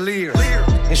chandeliers.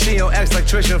 And she on X like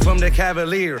Trisha from the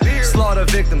Cavalier. Slaughter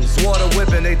victims, water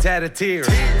whipping, they tatted tears.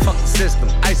 Fuck the system,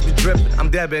 ice be dripping, I'm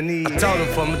debonair. I told them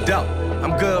from the dope,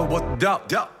 I'm good with the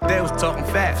dope. They was talking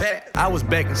fast, I was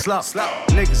baking slow.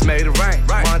 Niggas made it rain,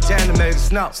 Montana made it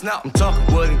snow. I'm talking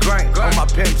wood and grain, on my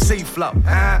Pimp C flow.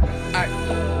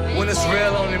 When it's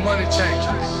real, only money change.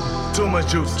 Too much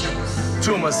juice,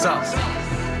 too much sauce.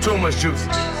 Too much juice,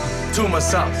 too much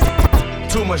sauce.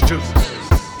 Too much juice,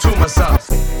 too much sauce.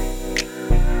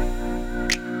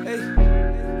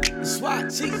 SWAT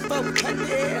chief for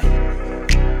Candy.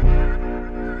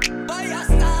 Fire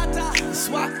starter.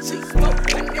 SWAT chief for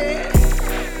Candy.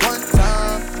 One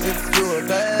time if you a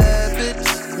bad bitch.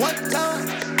 One time.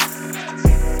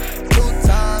 Two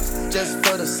times just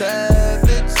for the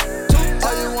savage.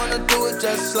 All you wanna do is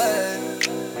just slay.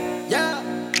 Yeah.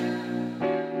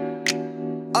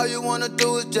 All you wanna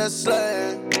do is just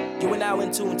slay. You are now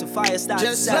in tune to Fire Starter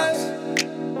Just Sounds. slay.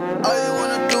 All you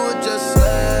wanna do is just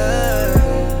slay.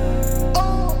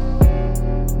 Oh.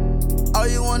 All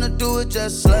you wanna do is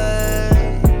just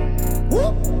slay.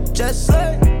 Woo. Just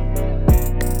slay.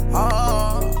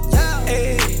 Oh, yeah.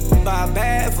 Hey, buy a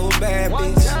bag for a bad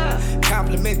bitch.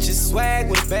 Compliment your swag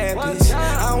with a bad bitch.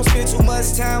 I don't spend too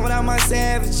much time without my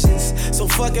savages. So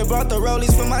fucking brought the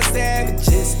rollies for my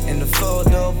savages. In the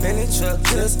four-door Bentley truck,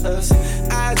 just us.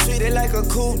 I treat it like a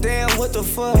cool damn, what the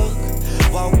fuck?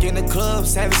 Walk in the club,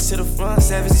 savage to the front,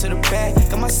 savage to the back.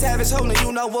 Got my savage holding,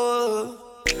 you know what?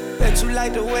 Bet you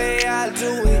like the way I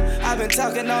do it. I've been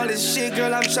talking all this shit,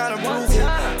 girl, I'm tryna prove it.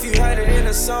 If you heard it in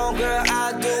a song, girl,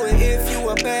 I do it. If you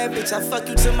a bad bitch, I fuck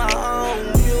you to my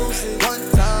own music. One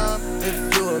time,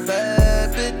 if you a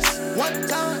bad bitch. One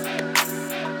time.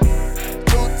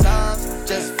 Two times,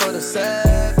 just for the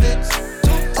savage.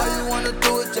 All you wanna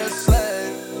do is just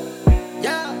slay.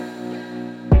 Yeah.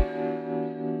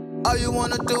 All you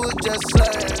wanna do is just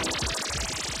slay.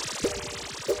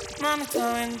 Mami,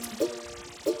 está bien.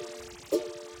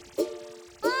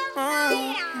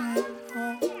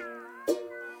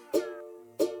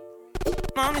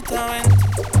 Mami, está bien,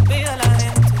 pide a la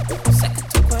gente. Sé que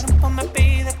tu cuerpo me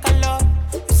pide calor.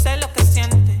 Yo sé lo que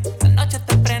siente, la noche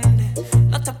te prende.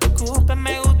 No te preocupes,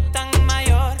 me gustan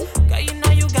mayor. Girl, you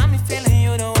know you got me feeling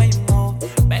you the way you move.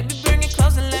 Baby, bring it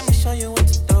close and let me show you what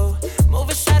to do. Move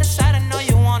it side to side, I know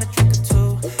you want a drink or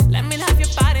two. Let me love your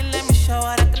body, let me show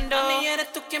what I can do. Mami,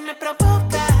 eres tú quien me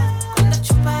provoca. Cuando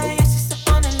chupa ella sí se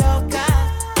pone loca.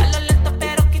 A lo lento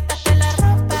pero quítate la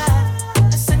ropa.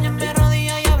 Enséñame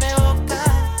rodilla y abre boca.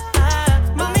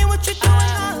 Mommy, what you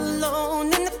doing all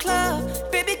alone in the club?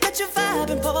 Baby, got your vibe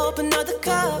and pour up another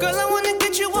cup. Girl, I wanna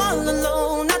get you all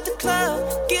alone at the club.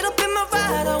 Get up in my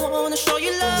ride, I wanna show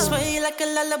you love. Sway like a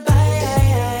lullaby.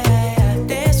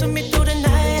 Dance with me through the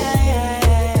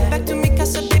night. Back to mi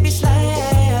casa, baby,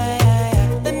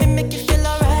 slide. Let me make you feel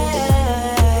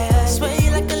alright. Sway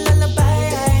like a lullaby.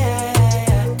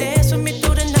 Dance with me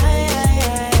through the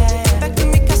night. Back to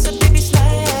mi casa, baby,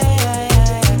 slide.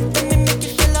 Let me make you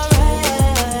feel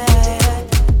alright.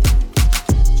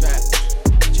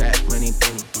 Trap, money,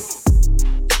 penny. This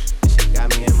shit got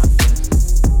me in my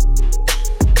feelings.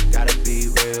 Gotta be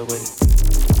real with it.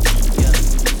 Yeah.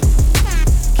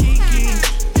 Kiki,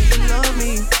 do you love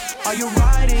me? Are you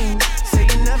riding? Say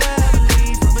you never ever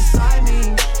leave from beside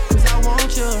me. Cause I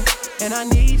want you, and I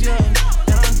need you.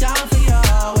 And I'm down for you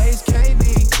always, KB.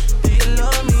 Do you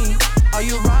love me? Are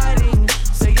you riding?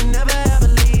 Say you never ever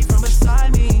leave from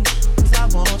beside me. Cause I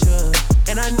want you,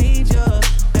 and I need you.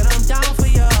 And I'm down for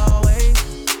you always.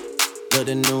 But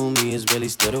the new me is really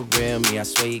still the real me. I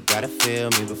swear you gotta feel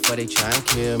me before they try and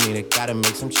kill me. They gotta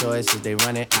make some choices, they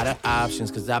running out of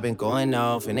options. Cause I've been going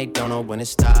off and they don't know when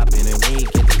it's stopping. And when you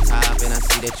get to the top and I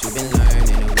see that you've been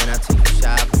learning. And when I take you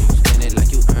shopping, you spend it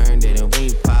like you earned it. And when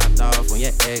you popped off on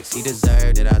your ex, ex, he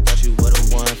deserved it. I thought you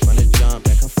would've won from the jump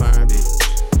that confirmed it.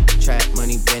 Trap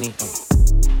money, Benny.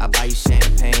 I buy you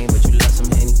champagne, but you love some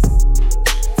Henny.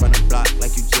 From the block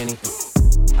like you Jenny.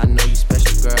 I know you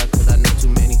special, girl, cause I know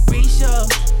too many. Risha,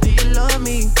 do you love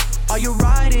me? Are you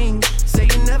riding? Say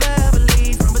you never ever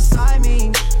leave from beside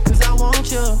me. Cause I want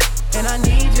you, and I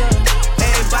need you.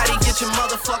 Everybody get your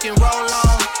motherfucking roll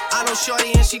on. I know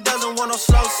shorty and she doesn't want no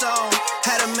slow song.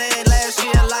 Had a man last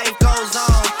year, life goes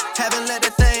on. Haven't let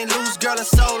that thing loose, girl, in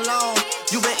so long.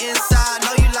 You been inside,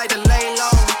 know you like to lay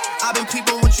low. I've been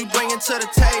peeping what you bringing to the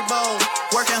table.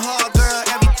 Working hard, girl,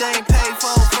 everything paid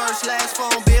for. First, last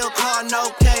phone bill, car, no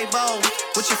cable.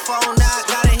 With your phone out,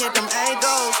 gotta hit them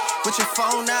angles. With your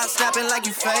phone out, snapping like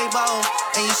you Fable.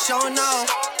 And you showing off,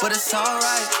 but it's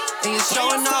alright. And you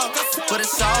showing off, but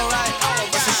it's alright.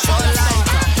 It's a short life,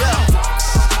 yeah.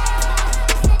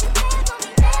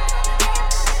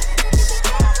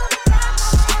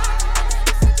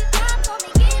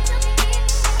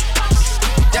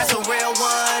 That's a real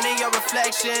one in your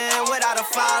reflection. Without a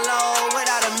follow,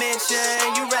 without a mention.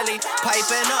 You really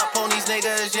piping up on these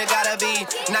niggas. You gotta be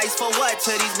nice for what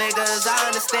to these niggas? I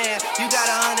understand. You got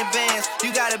 100 bands, you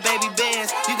got a baby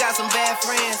bands, you got some bad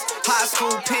friends. High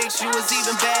school pics, you was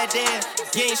even bad then.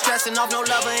 You ain't stressing off no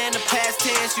lover in the past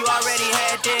tense. You already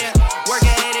had them. Work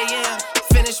at 8 a.m.,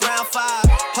 finish round 5.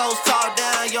 Hoes talk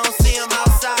down, you don't see them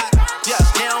outside. Yeah,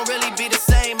 they don't really be the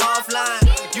same offline.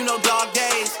 You know dog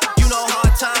days, you know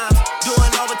hard times.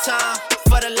 Doing overtime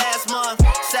for the last month.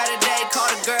 Saturday, call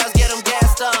the girls, get them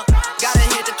gassed up. Gotta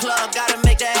hit the club, gotta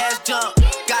make that ass jump.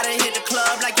 Gotta hit the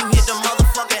club like you hit the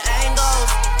motherfucking angles.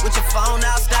 With your phone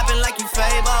out, snapping like you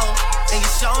Fable. And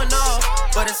you showing off,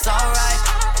 but it's alright.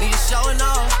 And you showing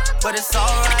off, but it's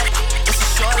alright. It's a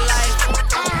short life.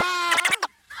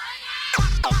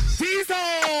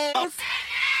 Jesus!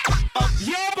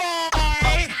 Your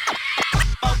boy!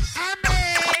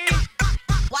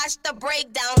 Watch the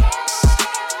breakdown.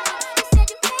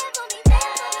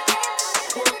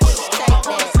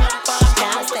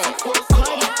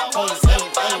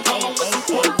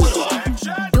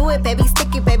 Do it, baby,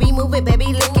 stick it, baby, move it, baby,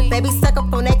 lick it, baby, suck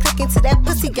up on that click into that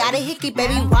pussy, got a hickey,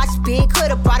 baby, watch big,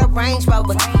 could've brought a Range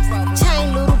Rover.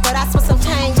 Chain little, but I spent some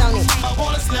change on it. I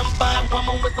want a slim fine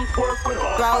woman with some pork with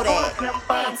her. Throw that,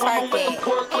 twerk that,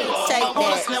 shake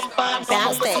that,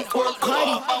 bounce that.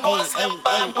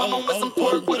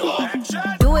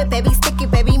 Do it, baby, stick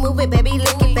it, baby, move it, baby,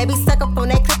 lick it, baby, suck up on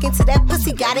that click into that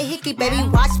pussy, got a hickey, baby,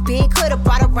 watch big, could've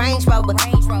brought a Range Rover.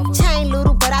 Chain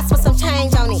little, but I spent some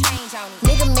change on it.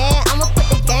 Nigga mad, I'ma put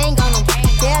the gang on him.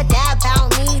 They'll die about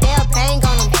me, they'll bang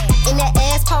on him. In that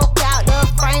ass poke out, the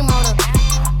frame on him.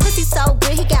 Pussy so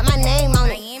good, he got my name on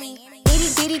it. Itty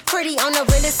bitty pretty, on the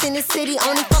realest in the city.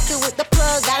 Only fucking with the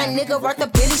plug, got a nigga worth a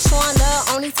Billy showing love.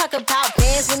 Only talk about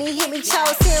bands when he hit me,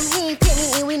 chose him, he ain't pick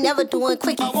me, and we never doing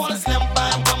quickies. I want a slim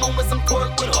fine woman with some pork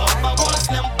with her. I want a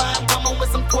slim fine woman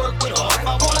with some pork with her.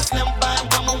 I want a slim fine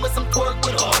woman with some pork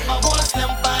with her. I want a slim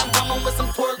fine woman with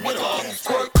some pork with her.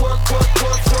 Pork, pork, pork,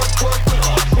 pork, pork, pork with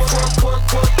her. Pork, pork,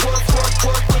 pork, pork, pork,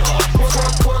 pork with her.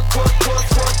 Pork, pork, pork, pork,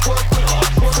 pork, pork with her.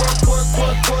 Pork, pork,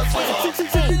 pork, pork, pork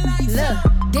with her. Look,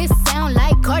 this sound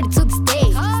like Cardi to the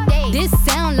stage. This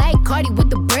sound like Cardi with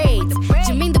the braids.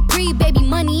 Jermaine Dupri, baby,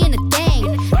 money in a thing.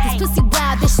 This pussy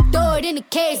wild, this shit throw it in a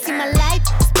case. See my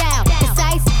lifestyle, it's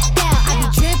ice down. I be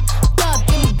dripped up,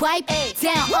 get me wiped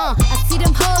down. I see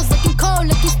them hoes looking cold,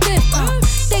 looking stiff.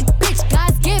 Thick bitch,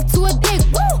 God's gift to a dick.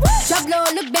 Drop low,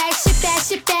 look back, shit that,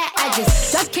 shit that. I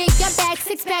just drop kick, your back,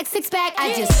 six pack.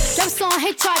 I just drop song,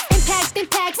 hit charts,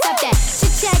 impact. Stop that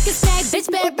shit, check and snack, bitch,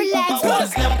 better relax. I want a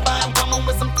slim fine woman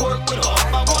with some pork with her.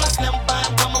 I want a slim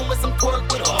fine woman with some pork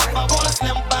with her. I want a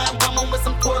slim fine woman with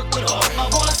some pork with her. I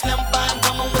want a slim fine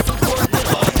woman with some pork with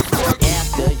her.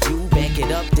 After you back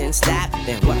it up, then stop.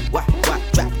 Then what,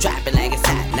 drop it like it's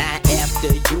hot. Now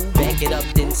after you back it up,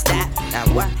 then stop. Now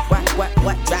what,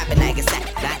 drop it like it's hot.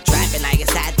 Now drop it like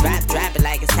it's hot, drop it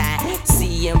like it's hot.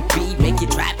 CMB, make it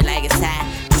drop it like it's hot.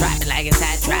 Drop it like it's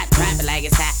hot, drop it like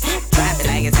it's hot. Drop it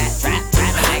like it's hot,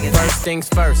 drop it like it's hot. First things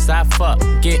first, I fuck,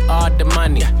 get all the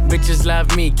money. Bitches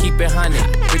love me, keep it honey.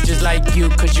 Bitches like you,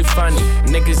 cause you funny.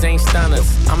 Niggas ain't stunners.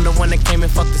 I'm the one that came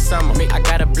and fucked the summer. I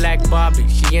got a black Barbie,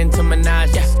 she into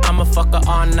Minaj. I'ma fuck her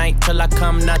all night till I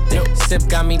come nothing. Sip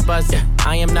got me buzzing,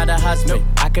 I am not a husband.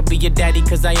 I could be your daddy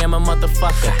cause I am a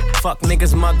motherfucker. Fuck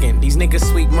niggas mugging, these niggas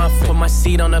sweet muffin. Put my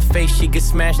seed on her face, she get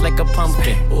smashed like a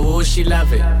pumpkin. Ooh, she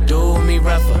love it. Do me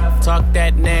rougher, talk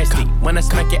that nasty. When I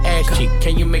smack your ass cheek,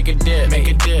 can you make a dip? Make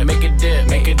a dip, make a dip,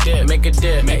 make a dip, make a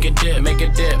dip, make a dip, make a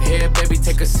dip. Here, baby,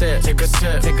 take a sip, take a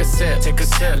sip, take a sip, take a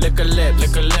sip. Lick a lip,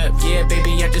 lick a lip. Yeah,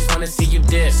 baby, I just wanna see you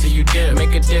dip, see you dip.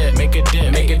 Make a dip, make a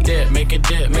dip, make a dip, make a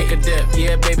dip, make a dip.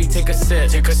 Yeah, baby, take a sip,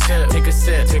 take a sip, take a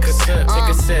sip, take a sip, take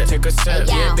a sip, take a sip.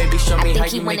 Yeah, baby, show me how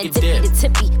you make a dip. The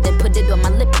tippy, then put it on my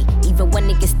lippy. Even when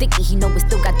it gets sticky, he know it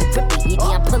still got the drippy.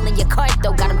 Yeah, I'm pulling your card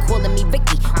though, got him calling me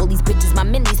Ricky. All these bitches my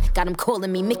minis, got him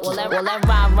calling me Mickey. All that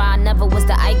rah-rah never was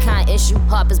the icon issue.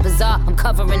 Harper's Bazaar, I'm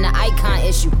covering the icon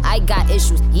issue. I got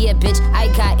issues, yeah bitch, I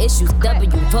got issues. W,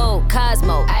 Vogue,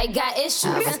 Cosmo, I got issues.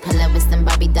 I was pulling with some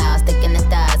Barbie dolls, sticking the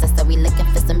stars. I said we looking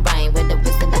for some brain with the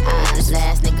whisk of the eyes. This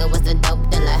last nigga was the dope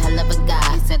dealer, hell of a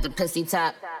guy. He said the pussy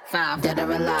top 5, dead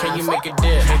or alive. Can you make a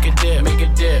dip, make a dip, make a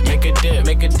dip, make a dip,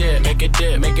 make a dip, make a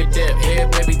dip, make a dip. Here,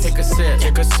 baby, take a sip,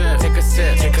 take a sip, take a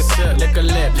sip, take a sip. Lick a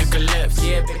lip, lick a lips,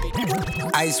 yeah, baby.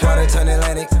 Ice water turn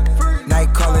Atlantic,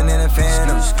 night calling in a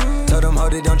phantom. Told them,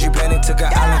 hold it, don't you panic. Took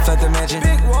an island, left the mansion.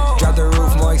 Drop the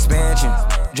roof, more expansion.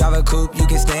 Drive a coupe, you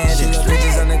can stand it.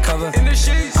 Bitches undercover,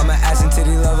 I'm an ass and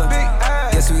titty lover.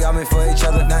 Guess we all meant for each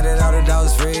other. Now that all the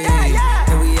dogs free,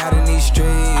 and we out in these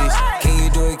streets. Can you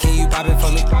do it? Can you pop it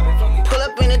for me? Pull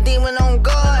up in a demon on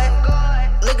guard,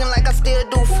 looking like I still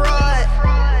do fraud.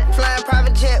 Flying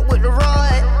private jet with the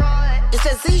rod. It's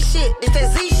that Z shit, it's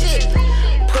that Z shit.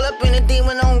 Pull up in a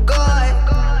demon on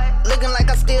guard, looking like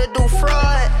I still do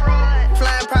fraud.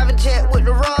 Flying private jet with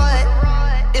the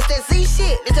rod. It's that Z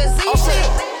shit, it's that Z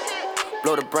shit.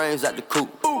 Blow the brains out the coop.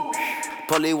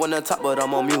 Polly one on top, but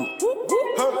I'm on mute.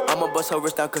 I'ma bust her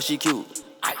wrist down cause she cute.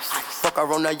 Fuck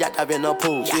her on the yacht, I've been a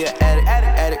pool. She an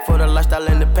addict for the lifestyle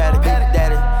in the paddock.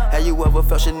 Daddy, have you ever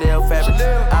felt Chanel fabric?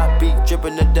 I be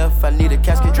dripping to death, I need a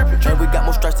casket. And we got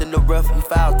more strikes in the rough, we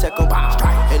foul tech em.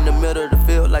 In the middle of the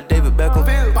field like David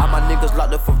Beckham. All my niggas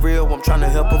locked up for real, I'm tryna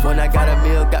help them. When I got a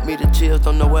meal, got me the chills,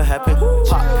 don't know what happened.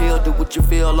 Pop pill, do what you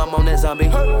feel, I'm on that zombie.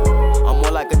 I'm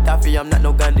more like Gaddafi, I'm not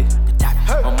no Gandhi.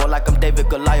 I'm more like I'm David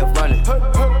Goliath running.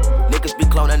 Niggas be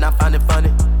cloning, I find it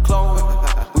funny. Clone,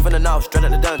 we finna know, straight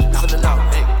out the dungeon. Finna know,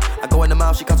 I go in the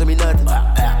mouth, she costing me nothing.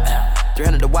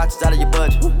 300 the watch is out of your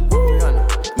budget.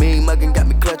 300. Mean muggin' got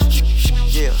me clutching.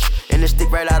 Yeah, and this stick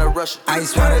right out of Russia.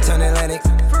 Ice water turn Atlantic,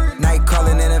 night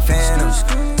calling in a phantom.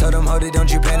 Told them, hold it,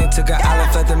 don't you panic. Took an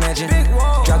island, left the mansion.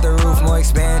 Drop the roof, more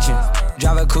expansion.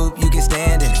 Drive a coupe, you can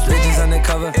stand it. Bitches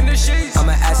undercover, I'm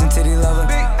an ass and titty lover.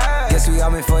 Guess we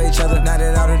all meant for each other. Now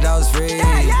that all the dogs free,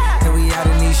 and we out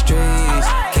in these streets.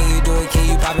 Can you do it? Can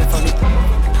you pop it for me?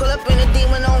 Pull up in a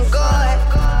demon on guard,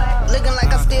 looking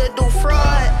like I still do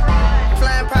fraud.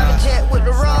 Flying private jet with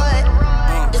the rod.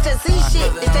 It's that Z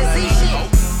shit, it's that Z shit.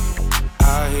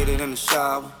 I hit it in the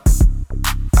shower.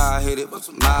 I hit it with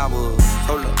some hours.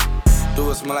 Hold up, do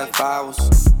it smell like flowers.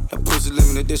 That pussy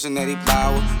living edition that he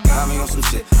power. Got me on some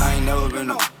shit I ain't never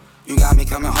been on. You got me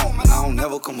coming home and I don't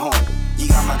never come home. You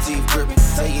got my teeth gripping,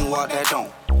 taking what that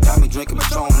don't. Got me drinking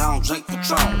Patron, I don't drink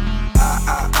Patron.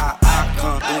 I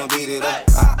come through and beat it up.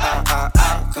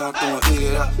 I come through and eat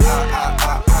it up.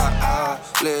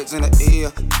 Legs in the air,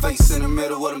 face in the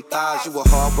middle of them thighs. You a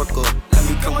hard worker, let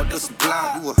me come with the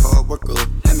supply. You a hard worker,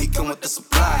 let me come with the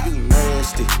supply. You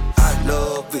nasty, I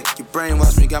love it. You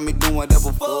brainwash me, got me doing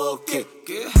whatever fuck it.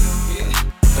 Yeah.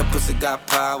 That pussy got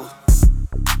power.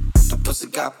 That pussy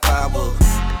got power.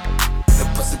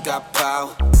 That pussy got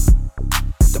power.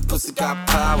 That pussy got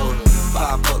power.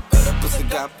 Pop up, that pussy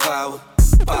got power.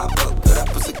 Pop up, that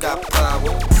pussy got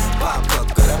power. Pop up,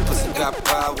 that pussy got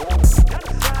power.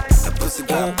 That pussy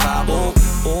got power.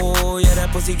 Oh, yeah, that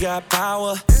pussy got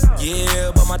power.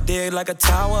 Yeah, but my dick like a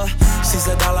tower. She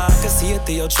said, dollar, I can see it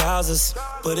through your trousers.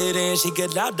 Put it in, she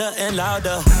get louder and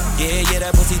louder. Yeah,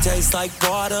 that pussy tastes like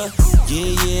water.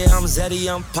 Yeah, I'm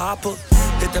Zeddy, I'm Papa.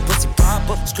 Hit that pussy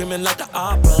proper, screaming like the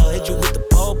opera. Hit you with the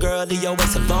pole, girl, leave your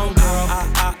waist alone, girl.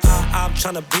 I'm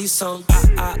tryna be some.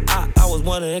 I was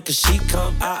wondering, could she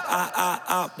come?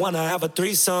 I wanna have a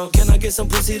threesome. Can I get some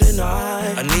pussy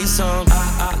tonight? I need some.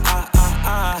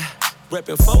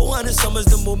 Reppin' 400 summers,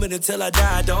 the movement until I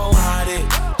die. Don't hide it,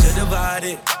 just divide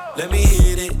it. Let me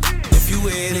hit it, if you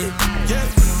hit it, yeah.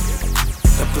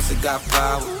 That pussy got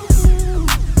power.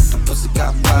 That pussy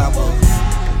got power.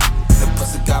 That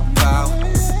pussy got power.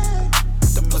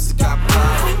 That pussy got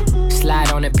power.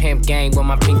 Slide on the pimp gang with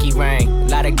my pinky ring.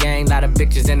 Lot of gang, lot of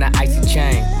bitches in the icy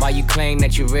chain. While you claim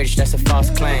that you rich, that's a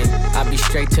false claim. I be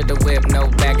straight to the whip, no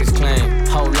baggage claim.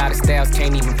 Whole lot of styles,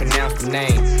 can't even pronounce the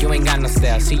name. You ain't got no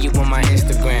style, see you on my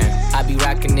Instagram. I be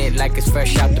rocking it like it's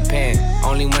fresh out the pan.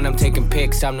 Only when I'm taking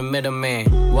pics, I'm the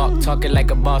middleman. Walk talking like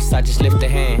a boss, I just lift a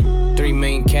hand. 3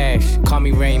 million cash, call me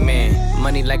Rain Man.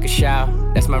 Money like a shower,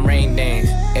 that's my rain dance.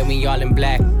 And we all in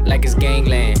black, like it's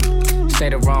gangland. Say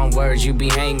the wrong words, you be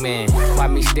hangman. Why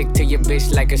me stick to your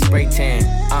bitch like a spray tan?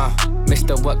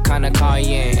 Mister, what kind of car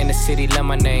you in? In the city, love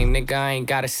my name, nigga, I ain't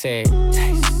gotta say it.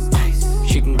 Taste, taste.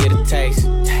 She can get a taste.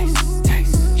 Taste,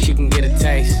 taste. She can get a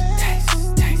taste.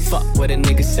 Taste, taste. Fuck what a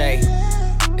nigga say.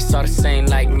 It's all the same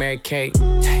like Mary Kate.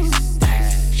 Taste,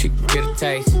 taste. She can get a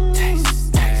taste.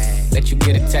 Taste, taste. Let you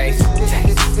get a taste.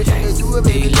 Taste, taste. Do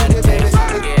you let it taste?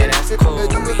 Yeah, that's cool.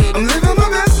 I'm living my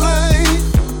best life.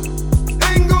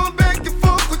 Ain't going back and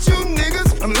forth with you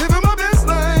niggas. I'm living my best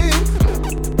life.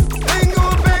 Ain't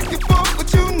going back and forth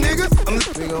with you niggas.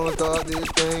 We gon' start this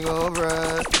thing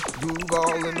alright. You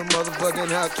ball in the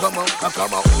motherfucking house. Come on,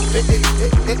 come on.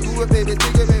 Hey, do it, baby,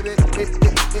 take it, baby. Hey,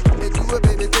 do it,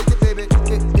 baby, take it, baby.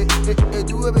 Hey,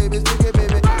 do it, baby, take it,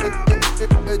 baby.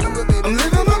 Hey, do it, baby. I'm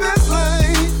living my best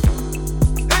life.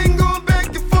 Ain't going back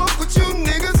and forth with you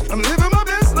niggas. I'm living my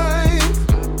best life.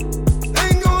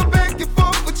 Ain't going back and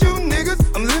forth with you niggas.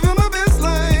 I'm living my best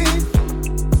life.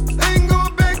 Ain't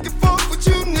going back and forth with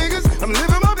you niggas. I'm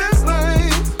living my best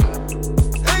life.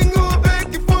 Ain't going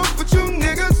back and forth with you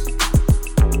niggas.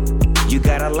 You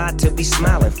got a lot to be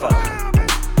smiling for.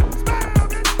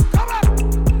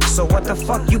 So what the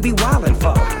fuck you be wildin'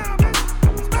 for?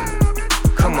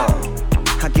 Come on,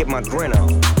 I get my grin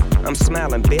on. I'm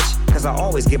smiling, bitch, cause I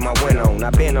always get my win on.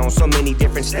 I've been on so many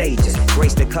different stages.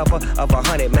 Graced the cover of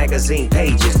 100 magazine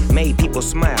pages. Made people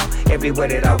smile everywhere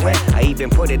that I went. I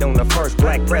even put it on the first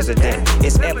black president.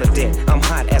 It's evident I'm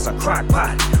hot as a crock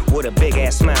pot. With a big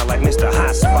ass smile like Mr.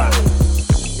 Hot Spot.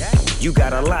 You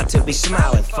got a lot to be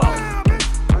smiling for.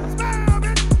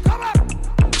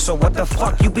 So what the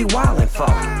fuck you be wildin'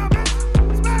 for?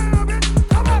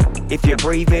 If you're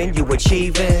breathing, you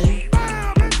achieving.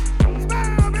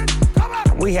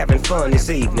 We having fun this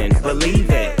evening,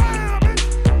 believe it.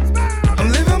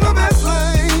 I'm living my best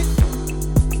life.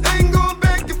 Ain't going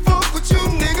back and forth with you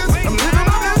niggas. I'm living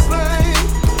my best life.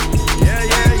 Yeah.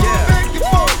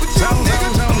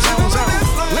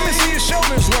 Let me see your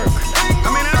shoulders work.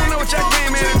 I mean, I don't know what y'all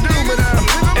came here to do,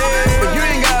 but you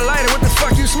ain't got a lighter. What the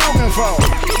fuck you smoking for?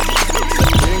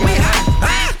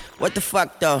 What the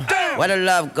fuck though? Where the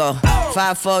love go?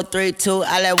 5, 4, 3, 2,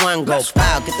 I let one go.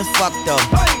 Wow, get the fuck though.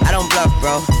 I don't bluff,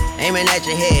 bro. Aiming at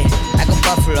your head like a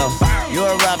buffalo. You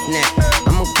a roughneck,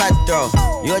 I'm a cutthroat.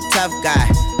 You a tough guy.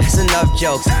 That's enough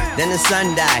jokes. Then the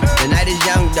sun died. The night is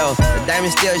young though. The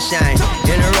diamonds still shine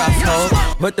in a rough hole.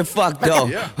 What the fuck though?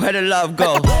 Where the love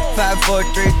go? 5, 4,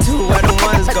 3, 2, where the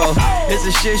ones go? It's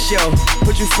a shit show.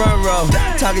 Put you front row.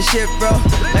 Talking shit, bro.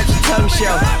 Let your tongue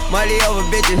show. Money over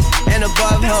bitches and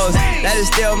above hoes. That is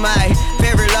still my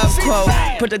favorite love quote.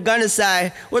 Put the gun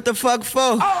aside. What the fuck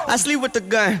for? I sleep with the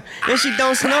gun and she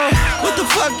don't snow. What the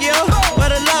fuck, yo?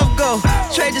 Where the love go?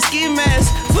 Trade the ski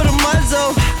mask for the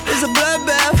muzzle. It's a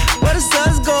bloodbath. Where the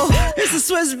suns go? It's a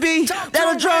Swiss beat.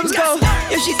 That'll drums go.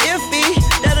 If she's iffy,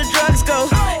 that'll drugs go.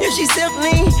 If she's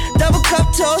simply double cup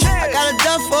toast, I got a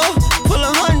duffel full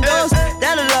of hundos.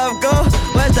 That'll love go.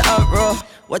 Where's the uproar?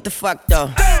 What the fuck though?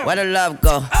 Where the love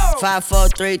go? 5, 4,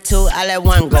 3, 2, I let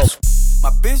one go. My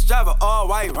bitch drive a all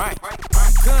white rank.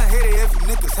 Couldn't hit it if you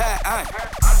niggas had iron.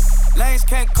 Lanes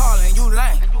can't call and you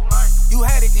lame. You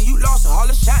had it and you lost it, all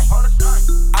the shame.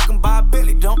 I can buy a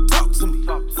Billy, don't talk to me.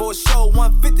 For a show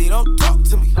 150, don't talk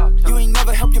to me. You ain't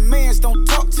never help your mans, don't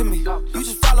talk to me. You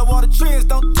just follow all the trends,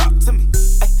 don't talk to me.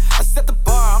 I set the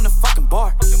bar, I'm the fucking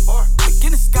bar. Like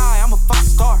in the sky, I'm a fucking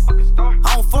star.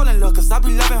 I don't fall in love cause I be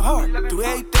loving hard. Do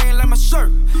everything like my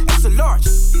shirt, extra large.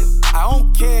 I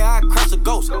don't care, I crash a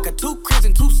ghost. Got 2 cribs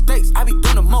and 2 states, I be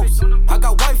doing the most. I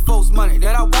got white folks money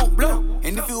that I won't blow.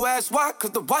 And if you ask why,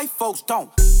 cause the white folks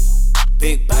don't.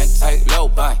 Big bank, tight, low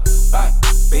bank, bank.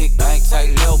 Big bank,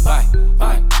 tight, low bank,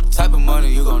 bank. Type of money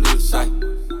you gon' need to sight.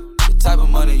 The type of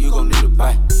money you gon' need to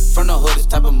buy. From the hood, this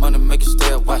type of money make you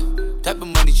stay away. Type of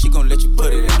money she gon' let you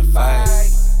put it in the fight.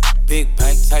 Big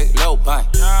bank, tight, low bank,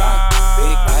 bank.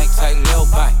 Big bank, tight, low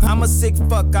bank. I'm a sick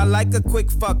fuck, I like a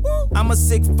quick fuck. I'm a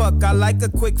sick fuck, I like a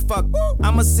quick fuck.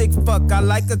 I'm a sick fuck, I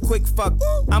like a quick fuck.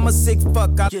 I'm a sick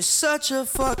fuck, You're such a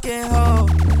fucking hoe,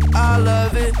 I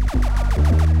love it.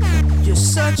 You're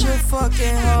such a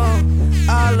fucking hoe,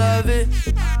 I love it.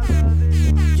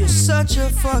 You're such a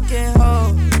fucking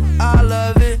hoe, I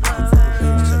love it.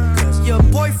 Your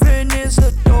boyfriend is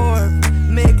a dork,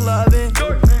 make loving.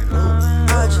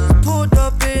 I just pulled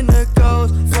up in the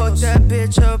ghost, fucked that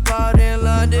bitch up out in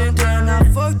London. Then I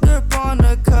fucked up on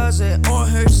the cousin or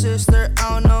her sister, I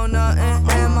don't know nothing.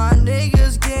 And my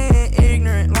niggas getting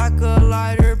ignorant like a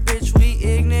lighter, bitch, we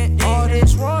ignorant. All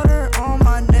this water on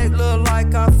my neck look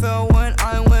like I fell when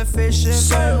I went fishing.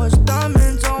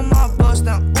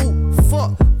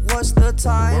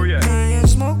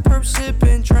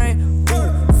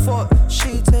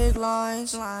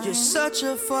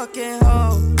 such a fucking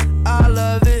hoe. I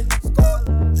love it.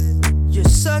 You're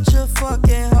such a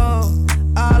fucking hoe.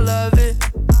 I love it.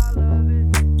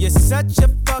 You're such a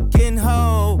fucking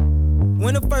hoe.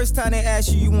 When the first time they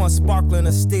asked you want sparkling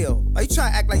or still? Are you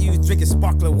trying to act like you was drinking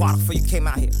sparkling water before you came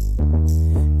out here?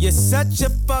 You're such a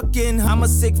fucking, I'm a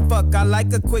sick fuck, I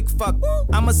like a quick fuck.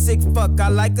 I'm a sick fuck, I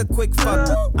like a quick fuck.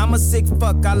 I'm a sick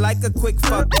fuck, I like a quick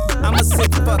fuck. I'm a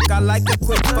sick fuck, I like a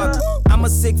quick fuck. I'm a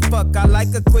sick fuck, I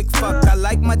like a quick fuck. I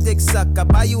like my dick suck, I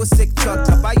buy you a sick truck.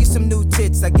 I buy you some new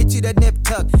tits, I get you that nip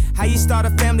tuck. How you start a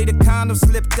family, the condom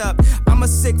slipped up. I'm a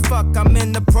sick fuck, I'm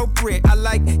inappropriate. I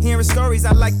like hearing stories,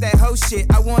 I like that hoe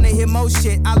shit. I wanna hear more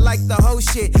shit, I like the whole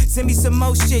shit. Send me some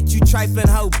more shit, you trifling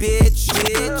hoe, bitch,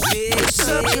 bitch, bitch,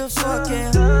 bitch. You're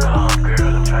fucking calm,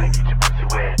 girl, I'm trying to get your pussy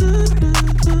wet.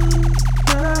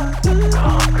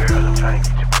 Calm, girl, I'm trying to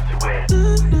get your pussy wet.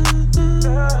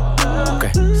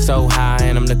 Okay, so high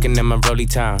and I'm looking at my rollie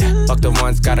time. Fuck the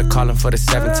ones, gotta call him for the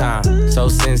 7th time. So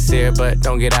sincere, but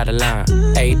don't get out of line.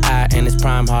 AI and it's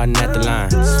prime harden at the line.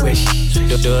 Swish,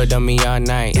 do it on me all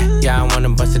night. Yeah, I wanna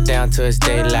bust it down till it's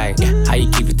daylight. How you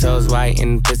keep your toes white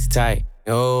and the pussy tight?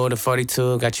 Oh, the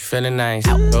 42 got you feeling nice.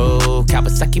 Oh,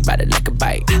 Kawasaki bite it like a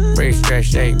bite. Rich, stretch,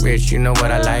 shake, rich, you know what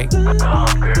I like.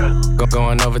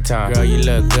 Going overtime. Girl, you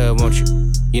look good, won't you?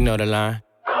 You know the line.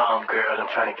 Calm, girl, I'm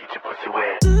trying to get your pussy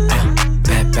wet.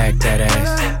 Back that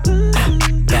ass.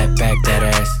 Back that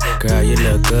ass. Girl, you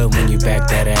look good when you back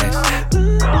that ass.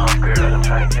 Calm, girl, I'm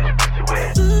trying to get your pussy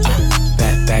wet.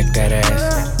 Back that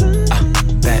ass.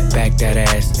 Back that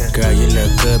ass. Girl, you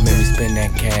look good, make me spend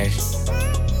that cash.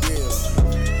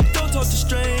 Talk to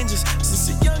strangers. Since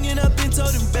a youngin' I've been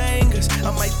told them bangers.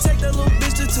 I might take that little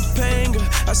bitch to Topanga.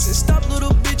 I said, stop,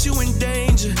 little bitch, you in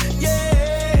danger.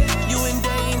 Yeah, you in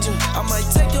danger. I might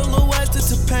take your little ass to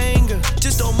Topanga.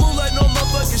 Just don't move like no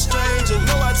motherfucking stranger.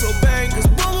 No, I told bangers.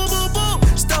 Boom, boom, boom, boom.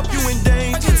 Stop, you in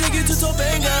danger. I can take you to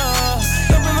Topanga.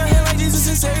 Up in my head like Jesus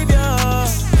and Savior.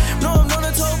 No, I'm not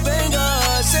a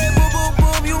Topanga. Say boom, boom,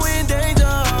 boom, you in danger.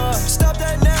 Stop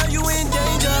that now, you in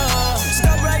danger.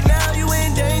 Stop right now, you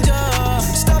in danger.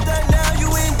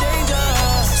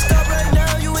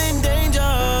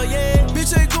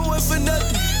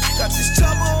 Got this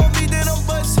chopper on me, then I'm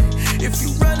bustin'. If you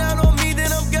run out on me,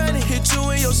 then I'm gonna hit you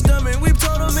in your stomach. We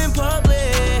told them in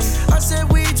public. I said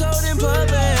we told in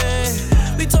public.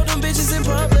 We told them bitches in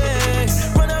public.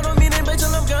 Run out on me, then bitch,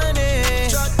 I'm gunning.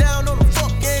 Drop down on the fuck,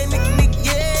 yeah, nigga,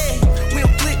 yeah. We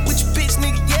don't click with your bitch,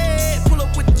 nigga, yeah. Pull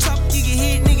up with the chopper, you get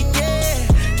hit, nigga, yeah.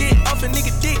 Get off a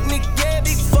nigga dick, nigga, yeah.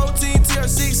 Big 14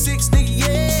 TR66, nigga,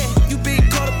 yeah. You big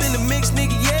caught up in the mix,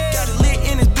 nigga, yeah. Got it lit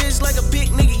in his bitch like a big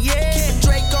nigga, yeah.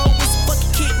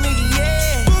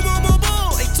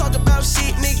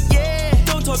 Shit, nigga, yeah.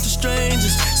 Don't talk to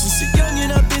strangers. Since a youngin'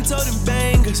 I've been told them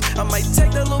bangers. I might take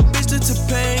that little bitch to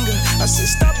Topanga. I said,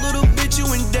 stop, little bitch, you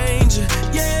in danger.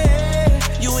 Yeah,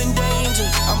 you in danger.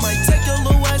 I might take your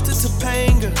little ass to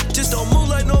Topanga. Just don't move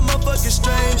like no motherfucking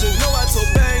stranger. No, I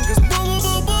told bangers. Boom, boom,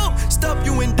 boom, boom. Stop,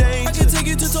 you in danger. I can take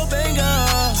you to Topanga.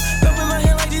 Up in my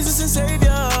head like Jesus and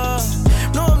Savior.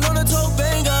 No, I'm not a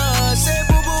Topanga. Say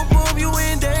boom, boom, boom, you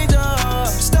in danger.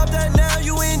 Stop that now,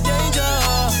 you in danger.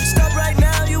 Stop right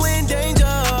now, you in danger.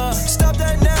 Stop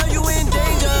that now, you in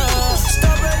danger.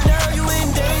 Stop right now, you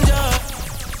in danger.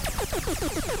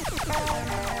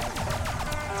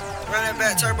 Run that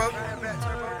back, turbo.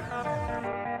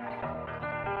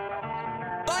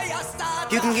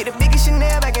 You can get the biggest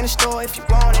Chanel back in the store if you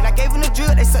want it. I gave them the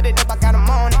drill, they sucked it up, I got them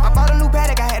on it. I bought a new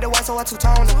Patek, I had to watch, so I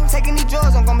two-toned it. Taking these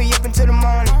drugs, I'm gonna be up until the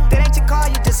morning. That ain't your car,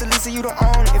 you just a Lisa, you don't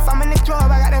own it. If I'm in the club,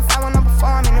 I got that 5 when I'm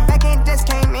performing. The back end just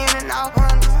came in and out.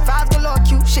 5 galore,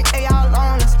 cute shit, they all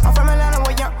on us. I'm from Atlanta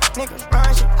where young niggas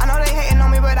run shit. I know they hating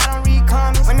on me, but I don't read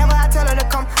comments. Whenever I tell her to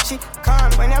come, she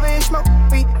come. Whenever it's smoke,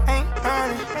 we ain't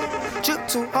running. Juke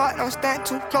too hard, don't stand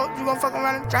too close. You gon' fuck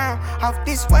around and drown. Off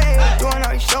this way, doing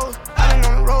all these shows. I been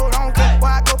on the road, I don't care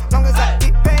where I go, long as I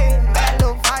get paid. Bad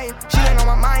little vibe, she ain't on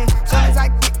my mind. Soon as I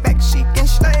get back, she can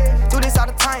slay. Do this all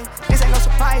the time, this ain't no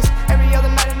surprise. Every other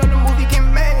night, another movie get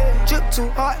made. Juke too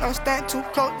hard, don't stand too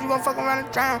close. You gon' fuck around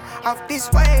and drown. Off this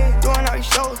way, doing all these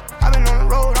shows. I been on the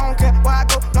road, I don't care where I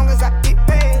go, long as I get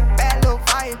paid. Bad little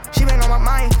vibe, she been on my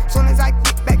mind. Soon as I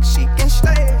get back, she can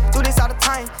slay. Do this all the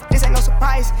time, this ain't no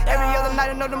surprise. Every other night,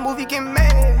 another movie get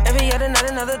made. Every other night,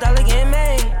 another dollar get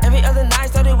made. Every other night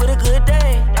started with a good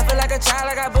day. I feel like a child,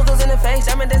 I got boogers in the face.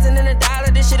 I'm dancing in the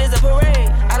dollar, this shit is a parade.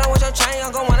 I don't want your chain,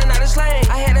 I'm gon' want another slave.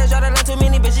 I had to draw the line, too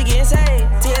many bitches getting saved.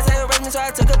 TSA arrested me, so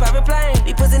I took a private plane.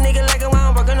 These pussy niggas like it while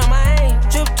I'm working on my aim.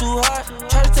 Drip too hard,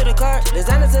 charge it to the cart.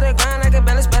 Designer to the ground, like a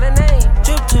balance by the name.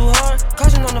 Drip too hard,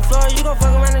 caution on the floor, you gon'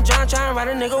 fuck around and drown. tryna ride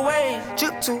a nigga wave.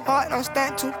 Drip too hard, don't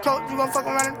stand too close. You gon' fuck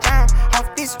around and down.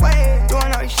 Off this way, doing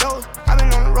all these shows. I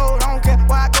been on the road, I don't care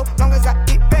where I go, long as I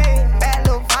get paid. Bad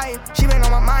little vibe, she been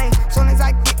on my mind. Soon as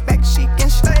I get back, she can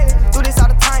stay. Do this all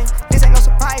the time, this ain't no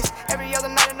surprise. Every other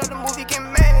night, another movie get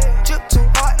made. Drip too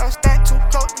hard, don't stand too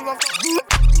close. You gon' fuck.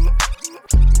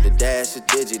 The dash is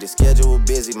digi, the schedule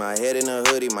busy. My head in a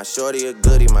hoodie, my shorty a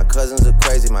goodie. My cousins are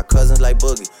crazy, my cousins like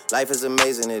Boogie. Life is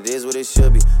amazing, it is what it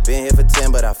should be. Been here for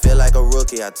 10, but I feel like a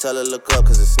rookie. I tell her look up,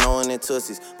 cause it's snowing in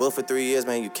Tootsies. Booked for 3 years,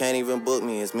 man, you can't even book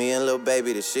me. It's me and Lil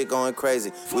Baby, the shit going crazy.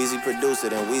 Weezy produced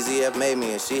it, and Weezy F made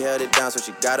me. And she held it down, so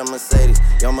she got a Mercedes.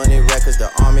 Young Money Records,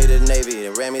 the Army, the Navy.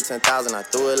 It ran me 10,000, I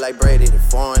threw it like Brady. The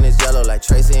foreign is yellow like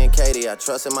Tracy and Katie. I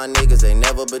trusted my niggas, they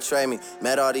never betray me.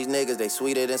 Met all these niggas, they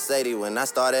sweeter than Sadie. When I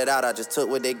started out, I just took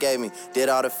what they gave me. Did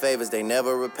all the favors, they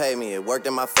never repay me. It worked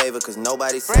in my favor, cause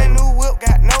nobody said brand new whip,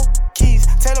 got no keys.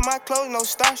 Tell her my clothes, no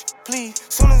starch, please.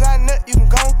 Soon as I nut, you can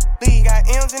go leave. Got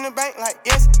M's in the bank, like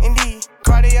yes, indeed.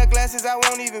 Cartier glasses, I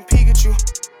won't even peek at you.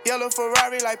 Yellow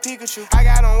Ferrari like Pikachu. I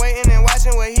got him waiting and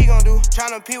watching what he gon' do.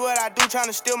 Tryna pee what I do,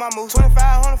 tryna steal my moves.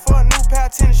 2,500 for a new pair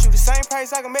of tennis shoes. The same price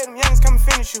I can make them youngins come and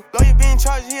finish you. Lawyer being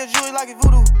charged, he a jewelry like a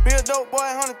voodoo. Real dope boy,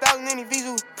 100,000 in his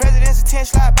Vizu. President's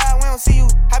attention, slide by, we don't see you.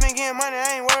 I been getting money,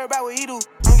 I ain't worried about what he do.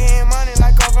 I'm getting money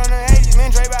like I'm from the 80s.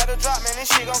 Man, Dre about to drop, man, this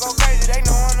shit gon' go crazy. They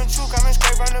know I'm the truth, coming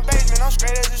straight from the basement. I'm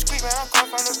straight as a street, man, I'm come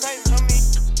from the pavement. I'm me.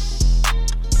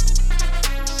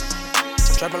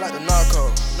 Trapping like the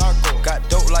narco. Got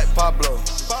dope like Pablo.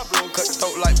 Cut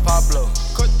throat like Pablo.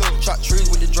 Chop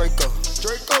trees with the Draco.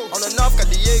 On the north got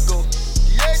Diego.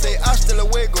 Say hasta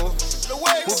luego.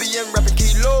 We'll be in rapping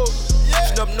kilo.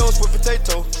 Snub nose with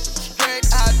potato. Straight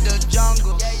out the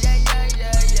jungle.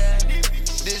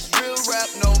 This real rap,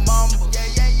 no mumble.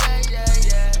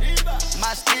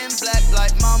 My skin black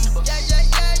like mamba.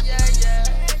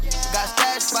 Got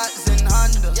stash spots in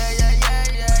Honda.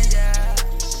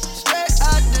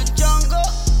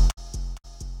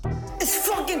 It's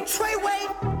fucking Treyway,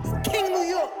 King New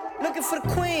York, looking for the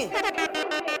queen.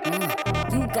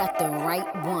 You got the right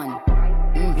one.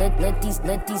 Let these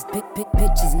big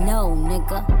bitches know,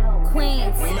 nigga.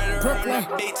 Queens, Brooklyn.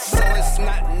 Bitch, so it's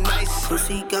not nice.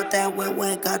 Pussy got that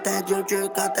wet, got that drip,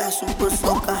 got that super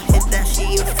soak. I hit that, she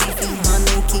a Fifi,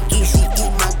 honey, Kiki. She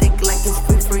eat my dick like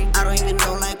it's free. I don't even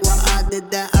know like why I did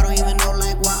that. I don't even know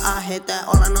like why I hit that.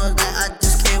 All I know is that I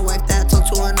just can't wipe that. Talk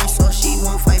to her nice, so she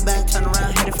won't fight back. Turn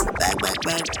around, hit it from the back. Back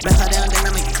her down, then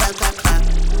I make it clap.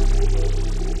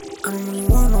 I don't really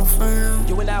want no friends.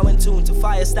 You are now in tune to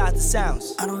Fire Starter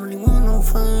Sounds. I don't really want no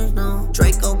friends, no.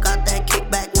 Draco got that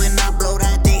kickback when I blow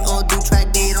that. They all do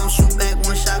track, they don't shoot back.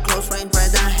 One shot, close range,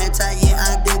 right down head tie. Yeah,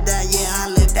 I did that, yeah, I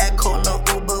lived that. Call a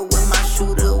Uber with my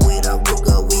shooter, with a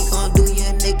Ruger. We gon' do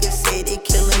your niggas say they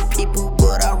killing people,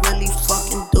 but I really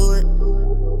fucking do it.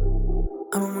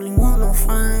 I don't really want no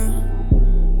friends.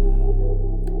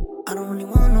 I don't really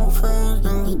want no friends,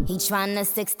 no. He tryna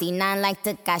 69 like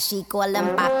Takashi, call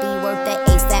him Papi. Worth the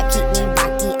ASAP, keep me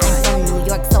rocky. I'm from New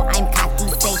York, so I'm cocky.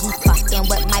 Say he fucking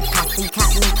with my posse.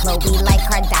 Caught me Chloe like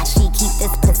Kardashian. Keep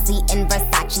this pussy in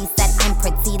Versace. Said I'm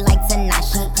pretty like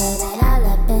Tanashi. Put it all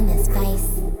up in his face.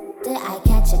 Did I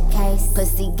catch a case?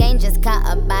 Pussy gang just caught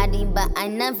a body, but I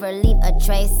never leave a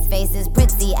trace. Face is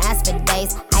pretty ass for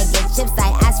days. I get chips,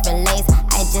 I ask for lace.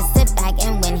 I just sit back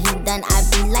and when he done, I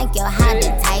be like, yo, how to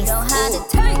taste? Yo, how to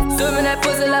taste? Swimming that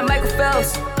pussy like Michael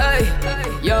Phelps, ayy,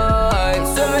 yo.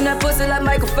 Swimming that pussy like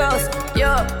Michael Phelps, yo,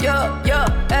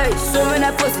 ayy. Swimming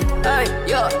that pussy, ayy,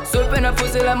 yo. Swimming that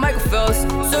pussy like Michael Phelps.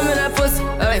 Swimming that pussy,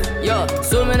 ayy, yo.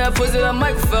 Swimming that pussy like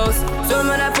Michael Phelps.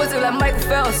 Swimming that pussy like Michael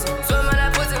Phelps. Swimming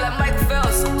that pussy like Michael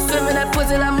Phelps. Swimming that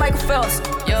pussy like Michael Phelps,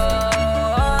 yo.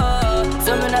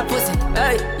 Swimming that pussy,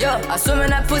 ayy, yo. I swim in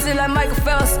that pussy like Michael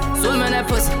Phelps. Swimming that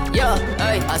pussy, yo,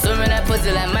 ayy. I swim in that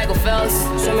pussy like Michael Phelps.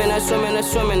 Swimming it.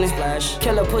 Splash.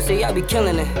 Killer pussy, I be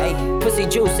killing it. Ay, pussy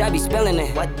juice, I be spilling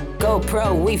it. What? Go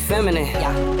pro, we feminine.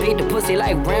 Yeah. Beat the pussy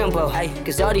like Rambo. Ay,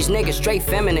 cause all these niggas straight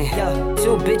feminine. Yeah.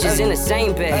 Two bitches in the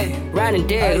same bed. Riding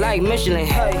dick like Michelin.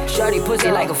 Shorty pussy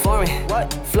like a foreign.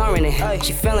 What? Flooring it.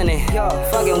 She feeling it.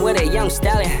 Fucking with a young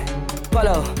stallion.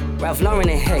 Polo, Ralph Lauren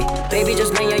it. Hey, baby,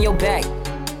 just lay on your back.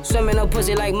 Swimming up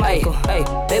pussy like Michael. Hey,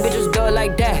 baby, just do it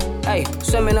like that. Hey,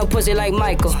 swimming up pussy like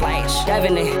Michael. Splash.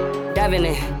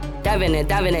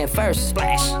 Diving it first.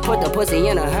 Splash. Put the pussy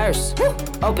in a hearse. Woo.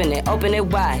 Open it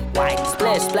wide.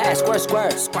 Split, splash,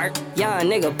 squirt. Young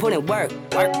nigga put in work.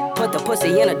 Put the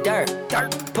pussy in the dirt.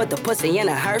 Put the pussy in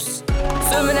a hearse.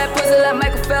 Swimming that pussy like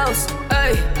Michael Phelps,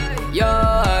 ayy, yo.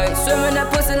 Swimming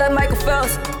that pussy like Michael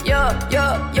Phelps, yo,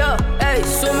 ayy.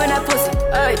 Swimming that pussy,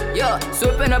 ayy. Ay, yeah,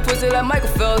 swimming that pussy like Michael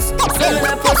Phelps. Swimming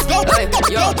that pussy, ay,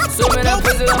 yeah, swimming that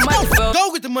pussy like Michael Phelps.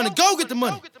 Go get the money, go get the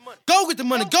money. Go get the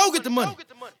money, go get the money.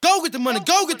 Go get the money,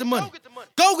 go get the money.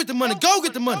 Go get the money, go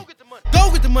get the money.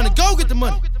 Go get the money, go get the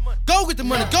money. Go get the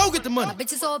money, go get the money.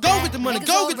 Bitches all go bad, get the money,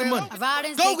 go get the money.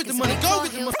 Go get the money, go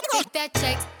get the money. Take that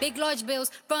check, big large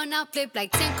bills, run out, flip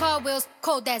like 10 car wheels.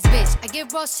 Cold ass bitch, I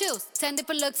give raw chills. 10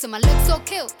 different looks, and my lips so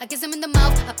kill. I kiss him in the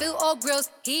mouth, I feel all grills.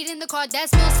 Heat in the car, that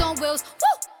smells on wheels.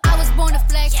 Woo! I was born to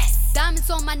flex, diamonds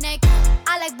on my neck.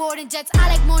 I like boarding jets, I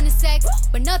like more than sex.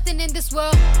 But nothing in this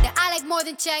world that I like more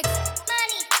than checks.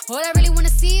 Money. All I really wanna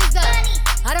see is the money.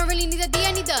 I don't really need a D,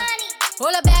 I need the money.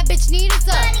 All a bad bitch need is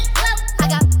the money. I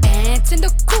got bands in the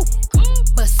coop,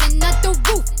 bustin' out the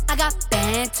roof. I got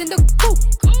bands in the coop.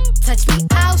 Touch me,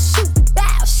 I'll shoot.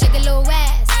 Bow, shake a little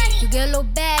ass. You get a little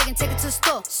bag and take it to the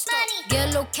store. Get a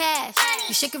little cash.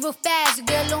 You shake it real fast, you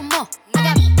get a little more. I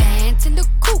got bands in the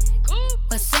coop,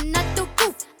 bustin' out the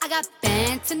roof. I got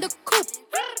bands in the coop,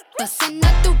 bustin'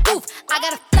 out the roof. I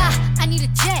gotta fly, I need a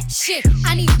jet. Shit,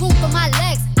 I need room for my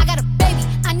legs. I got a baby,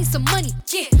 I need some money.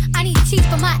 Yeah, I need teeth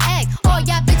for my egg. All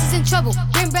y'all bitches in trouble.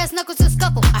 Bring brass knuckles to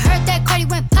scuffle. I heard that Cardi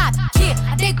went pop. Yeah,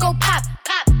 I did go pop.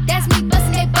 Pop. That's me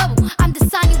bustin' that bubble. I'm the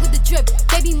Sonny with the drip.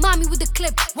 Baby mommy with the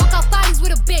clip. Walk out bodies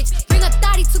with a bitch. Bring a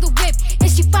thotty to the whip.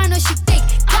 Is she fine or she fake?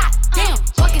 God damn,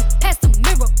 walking past the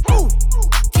mirror. Ooh,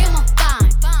 damn, I'm fine.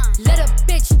 Let a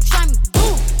bitch try me.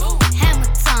 Boom,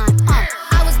 hammer time.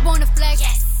 I was born to flex.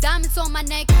 Diamonds on my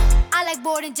neck. I like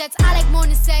boarding jets. I like more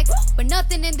than sex. But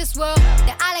nothing in this world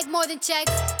that I like more than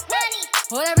checks.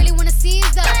 All I really wanna see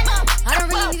is the I don't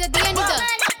really need a D, I need the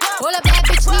all a bad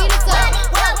bitch need is the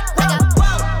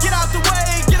Get out the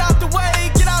way, get out the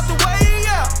way, get out the way,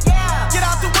 yeah. Get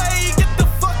out the way, get the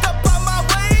fuck up out my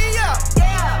way, yeah.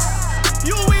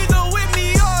 You either with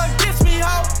me or against me,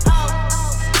 ho.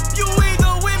 You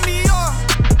either with me or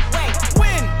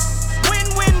win.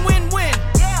 Win.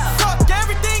 Fuck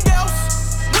everything else.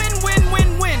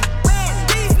 Win.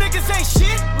 These niggas ain't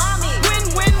shit.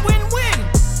 Win.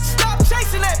 Stop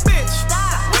chasing that bitch.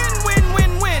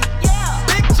 Win.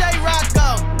 Big J Rocco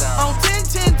on 10.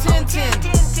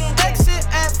 Exit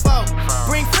at 4.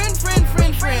 Bring friends.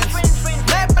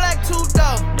 Black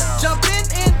 2-door. Jump in.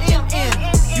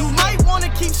 You might wanna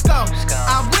keep score.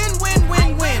 I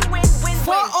win.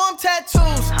 Forearm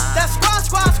tattoos. That's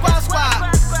squad.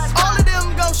 All of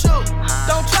them gon' shoot.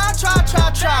 Don't try.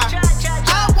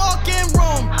 I walk in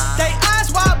room. They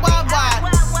eyes wide.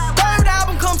 Third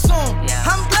album come soon.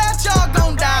 I'm glad y'all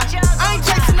gon' die. I ain't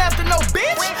chasing after no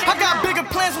bitch. I got bigger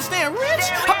plans for staying rich.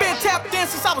 I been tap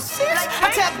dancing since I was 6.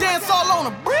 I tap dance all on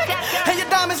a brick. And your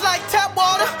diamonds like tap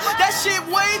water. That shit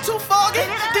way too foggy.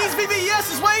 These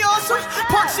VVS is way awesome.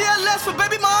 Park CLS for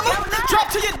baby mama. Drop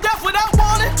to your death without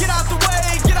warning. Get out the way,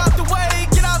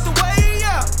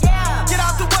 yeah. Get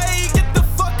out the way, get the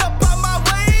fuck up out my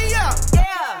way, yeah.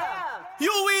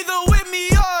 You either with me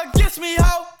or against me,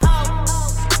 ho.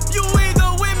 You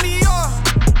either with me or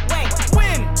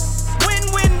win.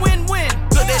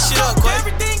 Put that shit up, quick.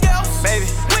 Everything else, baby.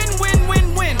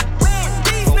 Win.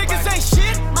 These niggas ain't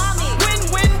shit.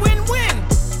 Win.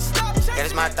 Stop chasing. That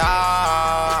is my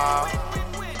dog.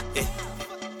 Yeah.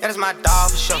 That is my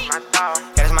dog for sure.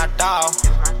 That is my dog.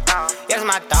 That is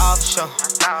my dog for sure.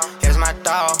 That is my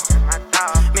dog.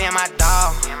 Me and my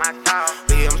dog.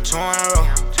 We give them 2 in a row.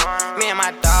 Me and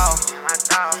my dog.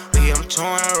 We give them 2 in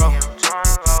a row.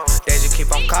 They just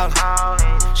keep on calling.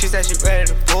 She said she ready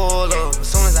to pull up. As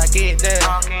soon as I get there,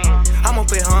 I'ma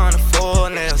put her on the full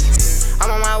nails. I'm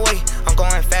on my way, I'm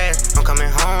going fast. I'm coming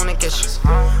home to get you.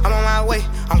 I'm on my way,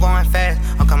 I'm going fast.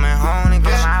 I'm coming home to get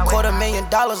you.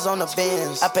 $250,000 on the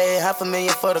Benz. I paid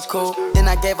 $500,000 for the coupe. Then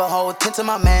I gave a whole 10 to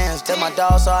my mans. That my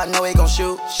dog, so I know he gon'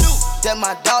 shoot. That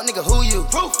my dog, nigga, who you?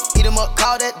 Eat him up,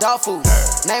 call that dog food.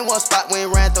 Name one spot we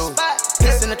ain't ran through.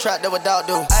 Piss in the trap, that what dog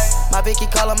do. My bitch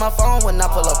keep calling my phone when I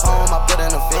pull up home. I put in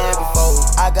a fed before.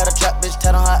 I got a trap bitch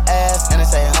tat on her ass and it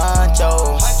say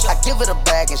honcho. I give her the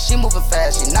bag and she moving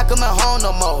fast. She not coming home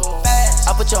no more.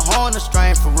 I put your horn on the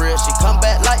string for real. She come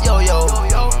back like yo-yo.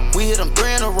 We hit them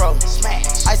 3 in a row.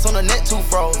 Ice on the net, 2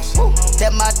 froze.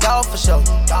 Tap my dog for sure.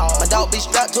 My dog be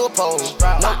strapped to a pole.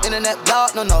 No internet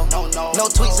blog, no. No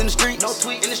tweets in the street.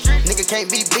 Nigga can't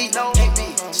be beat.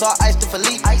 So I iced the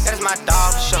Philippe. That is my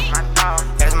dog for sure.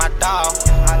 That is my dog.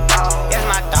 That is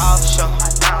my dog for sure.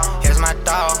 That is my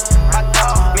dog.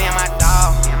 Me and my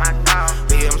dog.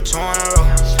 We give them 2 in a row.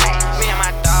 Me and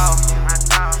my dog.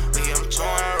 We give them 2 in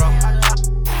a row.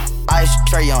 Ice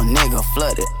tray on nigga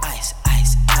flooded. Ice.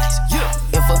 Yeah.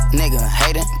 If a nigga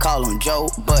hatin', call him Joe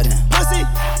Budden.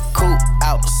 Cool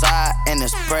outside and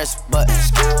it's press button.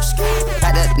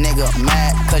 Got that Nigga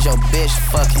mad cause your bitch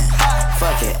fucking.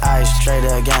 Fuck it, Ice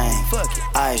Trader gang.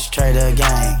 Ice Trader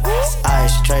gang.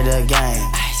 Ice Trader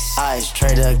gang. Ice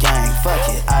Trader gang. Fuck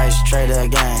it, Ice Trader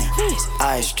gang.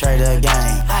 Ice Trader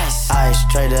gang. Ice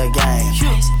Trader gang.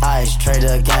 Ice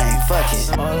Trader gang. Fuck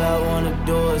it. All I wanna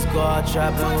do is go out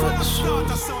trapping with the shoes.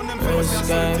 This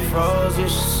game froze, you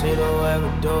should see the way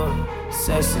we do it.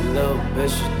 Sexy little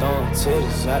bitch, you throwing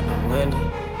titties out the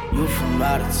window. You from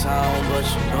out of town, but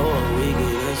you know what we get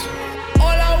into. All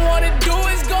I wanna do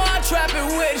is go out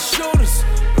trapping with the shooters.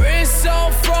 Wrist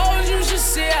on froze, you should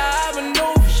see how I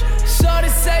maneuver. Shorty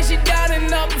say she down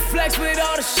and up and flex with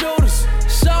all the shooters.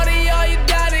 Shorty, all you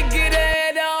gotta get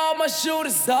ahead of all my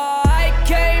shooters. Oh, I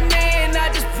came in, I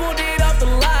just pulled it off the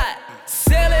lot.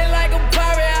 Sailing like a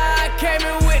pirate, I came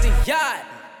in with a yacht.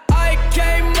 I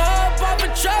came up off a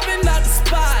trapping out the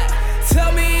spot.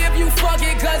 Tell me if you fuck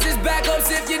it, cause it's backups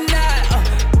if you're not.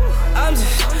 I'm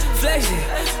just flexing,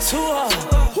 too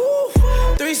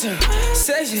hard. Threesome,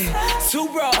 session, 2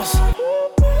 bras.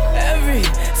 Every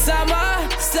time I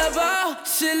step out,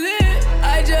 shit lit.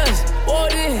 I just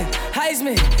walked in,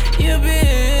 Heisman, you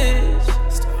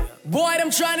bitch. Boy,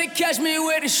 them trying to catch me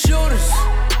with the shooters.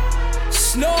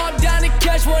 Snow, I'm down to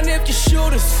catch one if you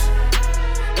shoot us.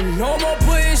 And no more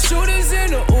putting shooters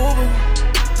in the Uber.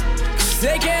 Cause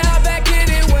they can't hop back in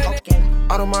it when it.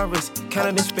 Out on my wrist,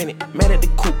 counted and spin it. Man at the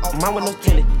coupe, mine with no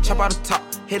tenant. Chop out the top,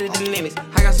 hit it the limits.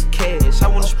 I got some cash, I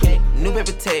wanna spend it. New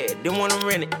paper tag, didn't wanna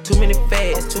rent it. Too many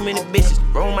fads, too many bitches.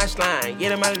 Roll my slime,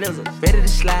 get in my lizard. Ready to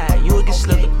slide, you will get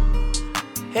slithered.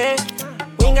 Hey,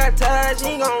 we ain't got touch, you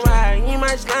ain't gon' ride. You ain't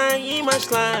my slime, you ain't my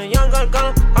slime. Young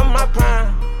gun, I'm my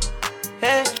prime.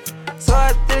 Hey, so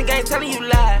I still ain't telling you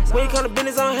lies. When you come to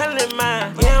business, I'm handling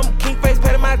mine. Yeah, I'm king face,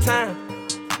 paying my time.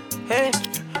 Hey.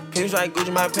 Pins like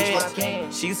Gucci my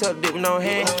pants. She used to dip with no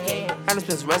hand. I just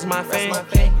spent the rest of my fame.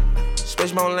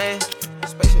 Space my own land.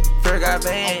 Fair got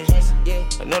bands.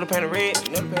 Another pan of red.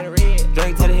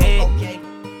 Drink to the head.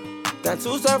 Got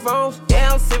 2 cell phones.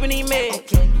 Yeah, I'm sipping these meds.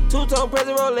 2-tone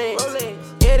present Rolex.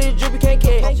 Yeah, this drippy can't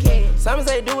catch. Simon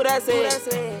say do what I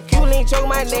said. Cuban link choke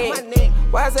my neck.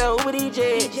 Why I say Uber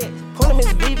DJ? Pull them as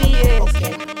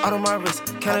VVS. Out on my wrist,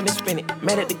 counted and spin it.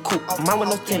 Mad at the coupe, mine with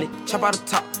no tenant. Chop out the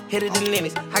top, hit it the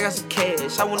limits. I got some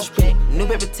cash, I wanna spend it. New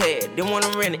paper tag, didn't wanna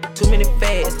rent it. Too many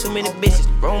fads, too many bitches.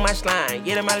 Roll my slime,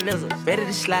 get in my lizard. Ready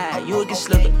to slide, you will get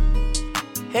slithered.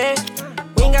 Hey,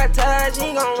 we ain't got touch, you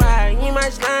ain't gon' ride. You ain't my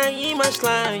slime, you ain't my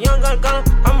slime. Young gun,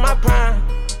 I'm my prime.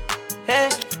 Hey,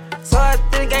 so I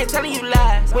still ain't telling you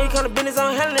lies. When you come to business,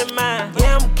 I'm handling mine.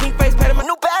 Yeah, I'm king face, patting my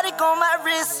new Patek on my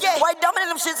wrist. Yeah. White diamond,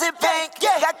 them shits in pink.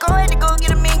 Yeah. Got coin to go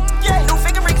get a mink. Yeah. New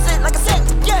finger ring sit like a sink.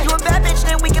 Yeah. You a bad bitch,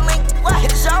 then we can link. Hit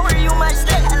the shower, you might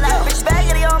stink. Bitch bag,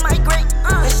 they all my great.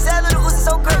 And she said little Uzi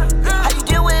so great. How you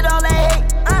deal with all that hate?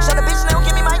 Shut a bitch, now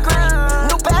give me my green.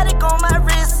 New Patek on my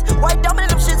wrist. White diamond,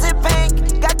 them shits in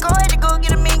pink. Got coin to go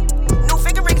get a mink. New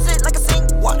finger ring sit like a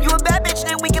sink. You a bad bitch,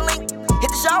 then we can link. Hit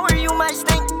the shower, you might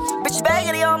stink. Bitch bag,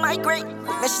 they all my great.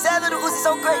 Man, she said little Uzi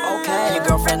so great. Okay. And your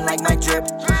girlfriend like my drip.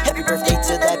 Happy birthday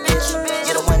to that bitch.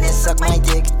 You're the one that suck my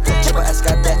dick. Triple S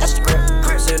got that extra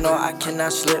grip. So you know I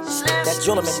cannot slip. That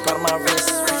jeweler made part of my wrist.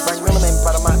 Frank Miller made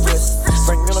part of my wrist.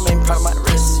 Frank Miller made part of my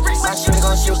wrist. My shooter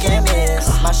gon' shoot, can't miss.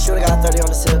 My shooter got 30 on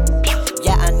the tip.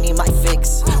 Yeah, I need my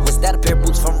fix. Was that a pair of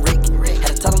boots from Rick?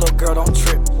 Had to tell a little girl don't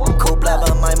trip. Cool blabber,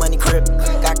 my money crib.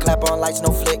 Got clap on lights, no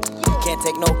flick. Can't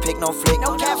take no pic, no flick.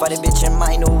 For the bitch in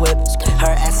my new whip.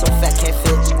 Her ass so fat, can't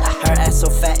fit. Her ass so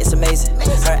fat, it's amazing.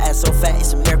 Her ass so fat,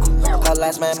 it's a miracle. Her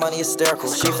last man money hysterical.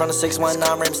 She from the 619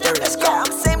 Rim Stereo. Let's go. I'm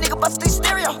the same nigga bustin'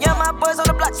 stereo. Yeah, my boys on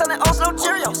the block selling Oslo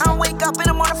Cheerios. I wake up in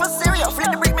the morning for cereal.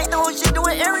 Flip the brick, make the whole shit do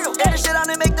an aerial. Get the shit on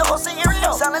and make the whole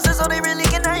scenario. Silencer so they really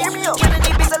cannot hear me. Kennedy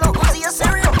beats a little Uzi a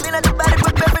cereal. Clean up the body,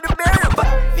 put pepper to burial.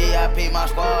 VIP my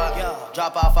squad,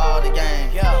 drop off all the game.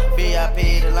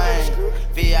 VIP the lane,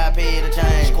 VIP the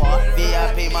chain.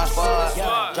 VIP my squad,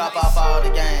 drop off all the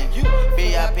game.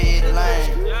 VIP the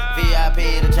lane,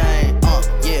 VIP the chain.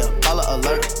 Yeah, follow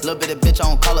alert, little bit of bitch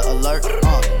on color alert.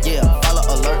 Yeah, follow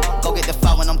alert, go get the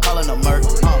file when I'm calling a murk.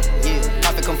 Yeah,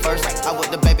 profit come first, I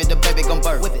with the baby gon'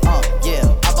 birth. Yeah,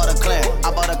 I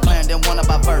bought a clan, then one of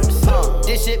my verse.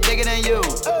 This shit bigger than you.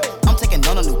 I'm taking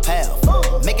on a new path,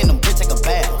 making them bitch take a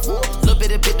bath. Little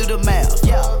bit of bit do the math.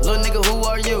 Little nigga, who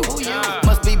are you?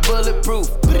 Must be bulletproof.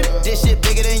 This shit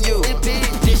bigger than you.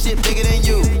 This shit bigger than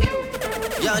you.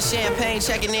 Young Champagne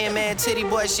checking in, man. Titty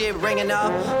boy shit ringing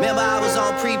off. Remember I was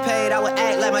on prepaid, I would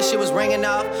act like my shit was ringing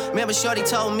off. Remember Shorty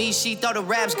told me she thought the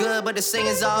rap's good, but the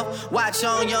singing's off. Watch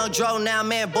on Young Dro now,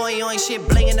 man. Boy, you ain't shit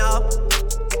blinging off.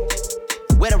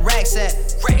 Where the racks at?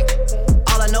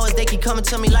 All I know is they keep coming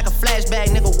to me like a flashback,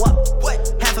 nigga.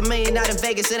 What? million out in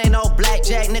Vegas, it ain't no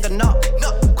blackjack, nigga, no.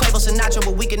 Quavo Sinatra,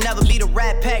 but we can never be the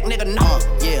Rat Pack, nigga, no.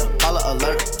 Yeah, follow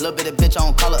alert. Little bit of bitch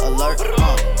on color alert.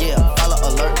 Yeah, follow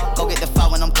alert. Go get the file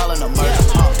when I'm calling a murder.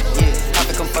 Yeah,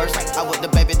 profit come first. I with the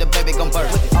baby gon'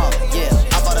 burst. Yeah,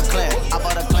 I bought a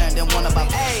clan, then one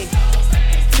about. Hey,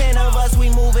 10 of us, we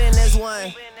moving as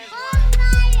one.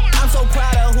 I'm so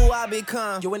proud of who I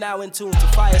become. You and I in tune to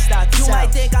fire start. You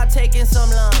might think I'm taking some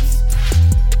lumps.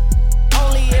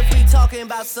 Only if we talking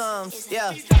about sums.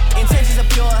 Yeah, intentions are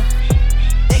pure.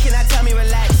 They cannot tell me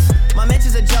relax. My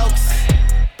mentions are jokes,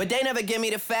 but they never give me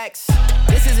the facts.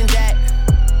 This isn't that.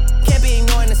 Can't be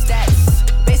ignoring the stats.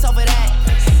 Based off of that,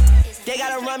 they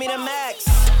gotta run me the max.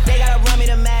 They gotta run me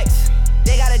the max.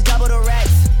 They gotta double the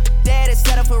racks. They had it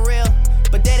set up for real,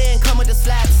 but they didn't come with the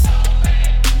slaps.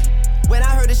 When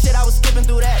I heard the shit, I was skipping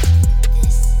through that.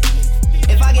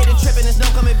 If I get to tripping, there's no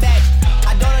coming back.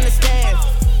 I don't understand.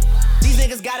 These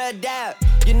niggas gotta adapt.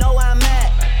 You know where I'm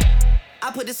at.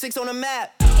 I put the 6 on the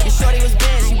map. Your shorty was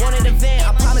bent, she wanted a vent.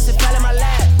 I promise it fell in my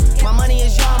lap. My money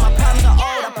is young, my problems are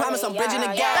old. I promise I'm bridging the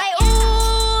gap. Like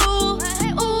ooh,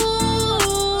 like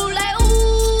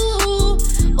ooh,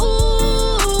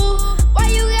 ooh. Why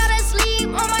you gotta sleep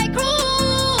on my crew?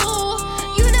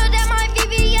 You know that my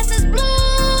VVS is blue.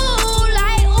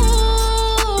 Like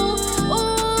ooh,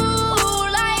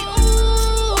 like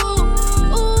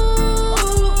ooh,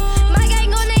 my gang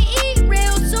gonna eat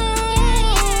real soon.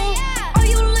 All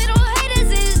you little haters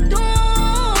is doomed.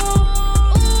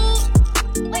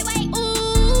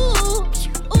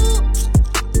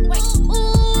 Wait,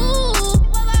 ooh,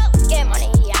 get money,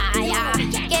 yeah, yeah.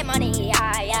 Get money,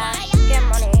 yeah, yeah. Get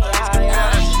money, yeah,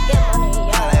 yeah. Get money,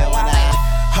 yeah,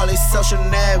 yeah. All these social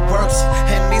networks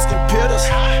and these computers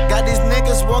got these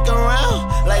niggas walking around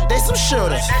like they some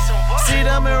shooters. See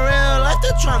them in real life,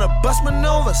 they're trying to bust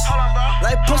maneuvers.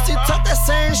 Like pussy talk that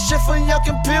same shit from your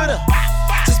computer.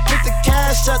 Just pick the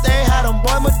cash up, they had them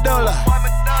boy medulla.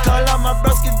 Call up my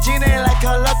broski Gina like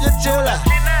call up your jeweler.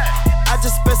 I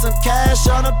just spent some cash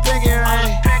on a pinky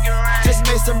ring. Just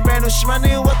made some brand new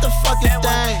shmoney, what the fuck you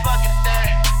think?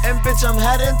 And bitch, I'm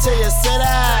heading to your city.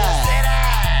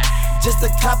 Just to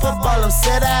cop up all them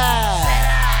cities.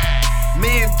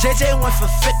 Me and JJ went for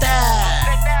 50.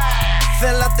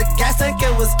 Fill up the gas tank,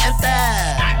 it was empty.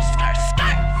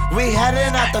 We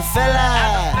heading out the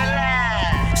villa.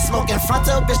 Smoking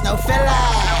frontal, bitch, no filler.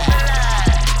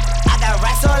 I got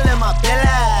racks all in my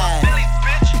billy.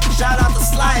 Shout out the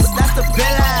slice, that's the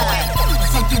billy.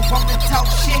 So you wanna talk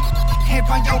shit? Here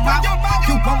on your mouth.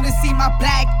 You wanna see my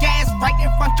black ass right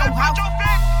in front your house?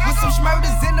 With some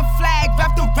schmurders in the flag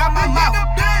wrapped around my mouth.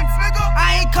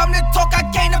 I ain't come to talk, I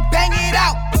came to bang it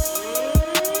out.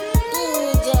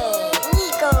 DJ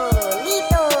Nico,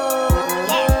 Lito,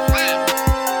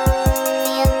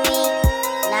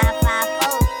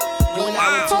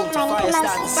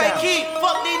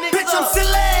 Bitch, I'm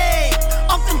silly.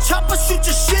 Off them choppers, shoot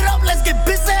your shit up, let's get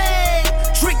busy.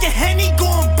 Drinking Henny,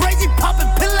 going crazy, popping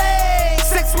pillay.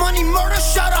 Sex, money, murder,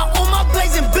 shout out all my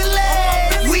blazing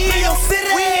billy. We in your city.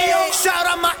 Shout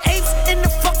out my apes in the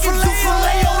fucking zoo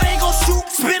filet. They gon' shoot,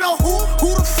 spin on who?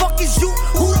 Who the fuck is you?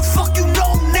 Who the fuck you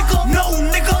know, nigga? No,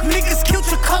 nigga. Niggas killed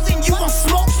your cousin, you gon'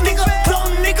 smoke, nigga.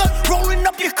 Dumb nigga, rolling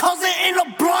up your cousin in a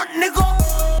blunt, nigga.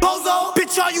 Bozo,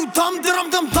 bitch, are you dumb? Dum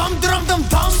dum dum dum dum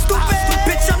dum. Stupid.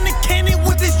 Bitch, I'm the cannon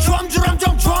with this drum.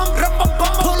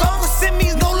 Pull up with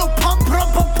Simmy's, no little pump,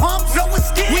 pump. No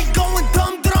skin. We going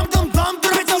dumb.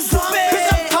 Bitch, I'm stupid.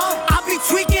 Bitch, I'm dumb. I be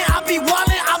tweaking, I be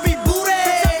wildin', I be booted.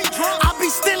 I be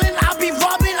stealing, I be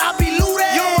robbing, I be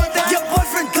looting. Your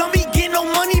boyfriend dummy, get no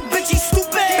money, bitch, he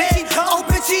stupid. Oh,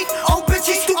 bitch,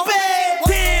 he stupid.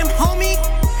 Damn, homie.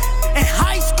 In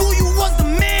high school, you was the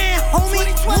man, homie.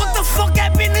 What the fuck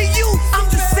happened to you? I'm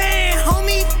just saying,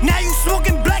 homie. Now you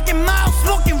smoking black and mild,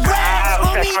 smoking red,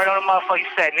 homie. Right on the motherfucker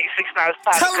said, nigga, 6 9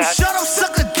 Tell him shut up,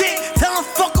 suck a dick. Tell him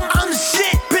fuck him, I'm the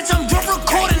shit. Bitch, I'm done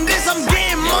recording this, I'm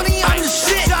getting money, I'm the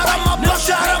shit. Shout out my blood,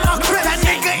 shout out my crib. That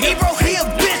nigga Ebro, he a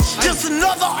bitch. Just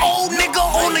another old nigga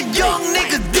on a young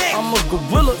nigga dick. I'm a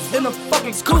gorilla in a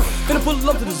fucking scoop. Finna pull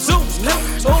up to the zoo,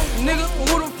 nigga. So, nigga,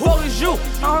 who the fuck is you?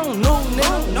 I don't know,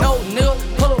 nigga. No, nigga.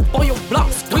 Pull up on your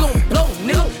blocks. We gon' blow,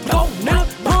 nigga. Go, nigga.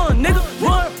 Run, nigga.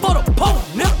 Run for the pole,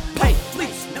 nigga. Hey,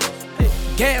 please.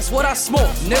 Gas what I smoke,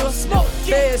 nigga.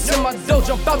 Feds in my dough,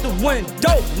 jump out the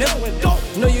window,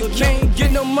 nigga. No, you can't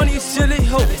get no money, silly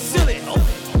hoe.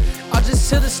 I just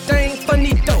hit a stain,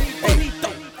 funny dope.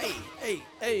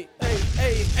 Hey,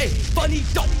 funny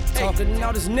dope. Talking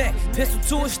out his neck, pistol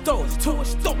to his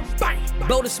throat, bang.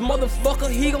 Blow this motherfucker,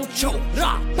 he gon' choke.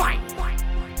 Bang.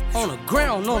 On the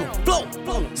ground, on the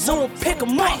floor. Someone pick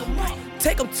him up,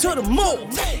 take him to the mall.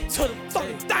 To the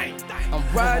fucking thing.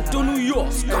 Ride through New York,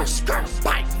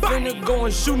 finna go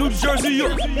and shoot New Jersey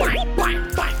up.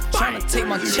 Tryna take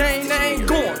my chain, they ain't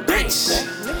going, bitch.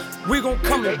 We gon'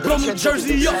 come and blow New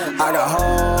Jersey up. I got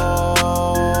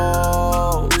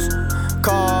hoes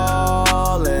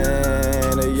calling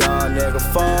a young nigga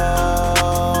phone.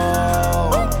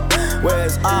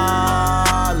 Where's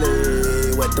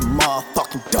Ollie with the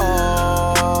motherfucking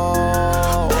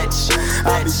dog? Bitch,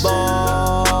 I be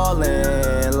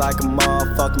ballin' like a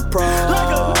motherfucking pro.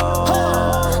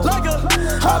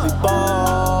 I be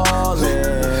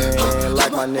ballin'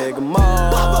 like my nigga Mo.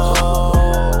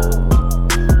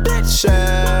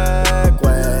 Check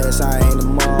West, I ain't a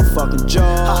motherfucking joke.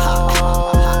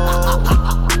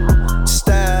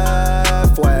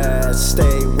 Steph West,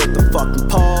 stay with the fucking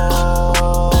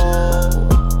pole.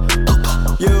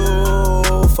 You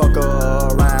fuck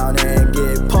around and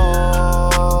get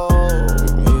pulled.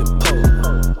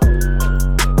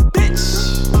 Bitch,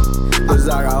 'cause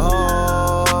I got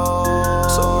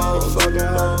hoes. So many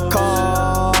fucking hoes.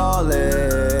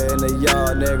 Callin' a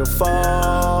young nigga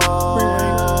phone.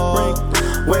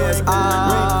 Where's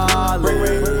Ollie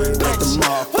with the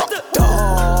motherfucking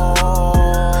dog?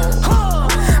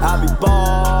 I be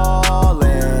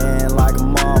ballin' like a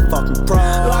motherfucking pro.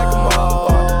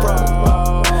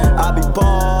 I be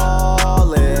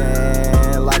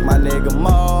ballin' like my nigga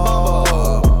Mo.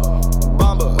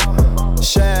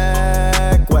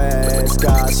 Shaq West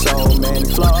got so many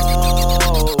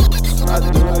flows.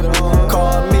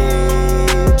 Call me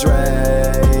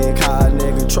Drake, hot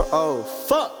nigga oh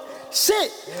fuck.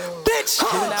 Shit, bitch,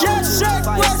 yeah, Shaq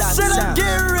West said I'm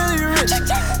getting really rich.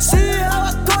 See how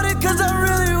I caught it, 'cause I'm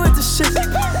really with the shit.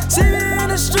 See me in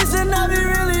the streets and I be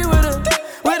really with a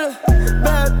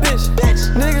bad bitch.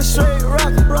 Niggas straight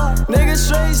rockin', niggas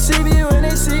straight see me when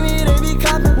they see me, they be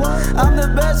coppin'. I'm the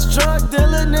best drug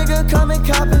dealer, nigga, come and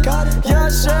cop it. Yeah,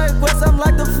 Shaq West, I'm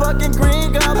like the fucking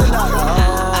Green Goblin.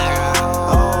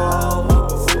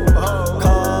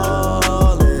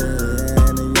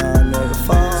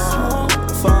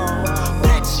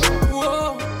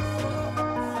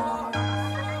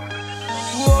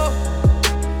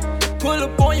 Pull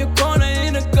up on your corner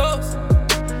in a ghost.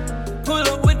 Pull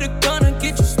up with the gun and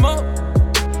get you smoke.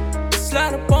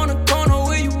 Slide up on the corner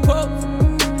where you post.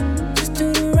 Just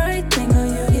do the right thing or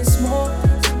you get smoked.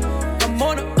 I'm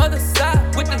on the other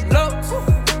side with the lows.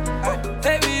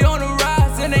 They be on the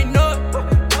rise and they know it.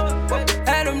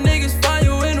 Had them niggas find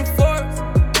you in the forest.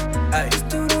 Just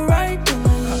do the right thing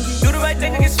or you get do the right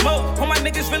thing and get smoked. All my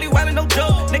niggas really wildin', no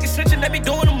joke. Niggas snitching, they be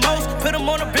doing the most. Put them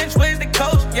on the bench, where's the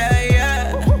coach? Yeah.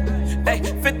 Hey,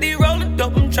 50 rollin'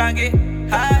 dope, I'm tryna get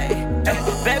high. Hey,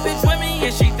 bad bitch with me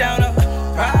and she down to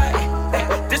ride. Hey,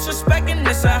 disrespecting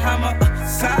this a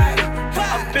homicide.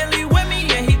 I'm Billy with me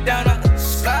and he down to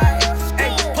slide.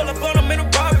 Hey, pull up on him in a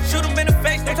bar, shoot him in the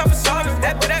face, no time for sorry.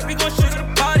 After that, we gon' shoot at the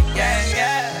party, yeah.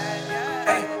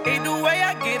 Hey, either way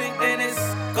I get it, then it's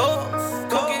go.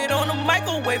 Cook it on the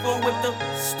microwave or with the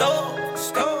stove.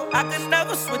 I could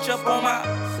never switch up on my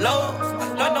lows.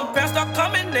 When them pants start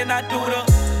coming, then I do the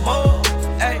most.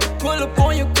 Ay, pull up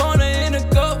on your corner in a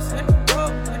ghost.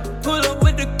 Pull up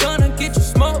with the gun and get you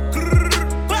smoke.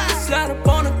 Slide up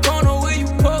on the corner where you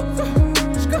post.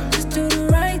 Just do the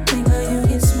right thing or you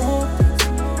get smoked.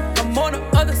 I'm on the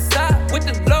other side with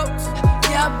the lows.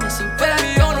 Yeah, I miss you, but I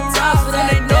be on the rise and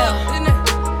they know.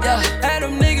 Yeah, had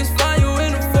them niggas find you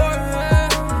in the forest.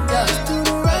 Yeah, just do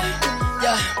the right.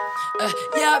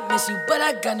 Yeah, I miss you, but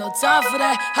I got no time for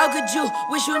that. How could you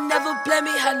wish you never play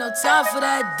me? Had no time for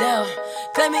that. Damn,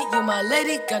 claim it, you my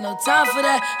lady, got no time for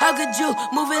that. How could you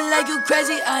moving like you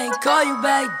crazy? I ain't call you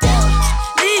back down.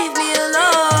 Leave me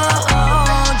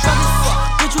alone. Drop as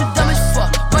fuck, bitch, you dumb as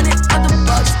fuck. Running out the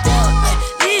box down.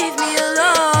 Leave me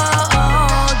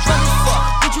alone. Drop as fuck,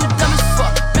 bitch, you dumb as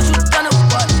fuck. Bitch, you done a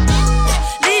what?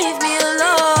 Leave me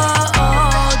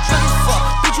alone. Drop as fuck,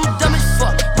 bitch, you dumb as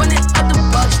fuck. Running out the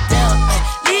box down.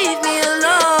 Leave me alone.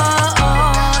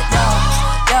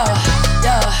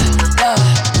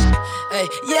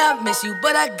 Yeah, I miss you,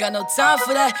 but I got no time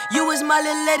for that. You was my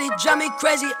little lady, drive me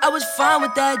crazy. I was fine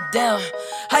with that. Damn,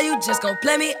 how you just gon'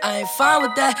 play me? I ain't fine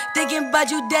with that. Thinking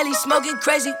about you daily, smoking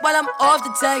crazy while I'm off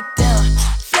the tag. Down,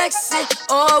 flexing,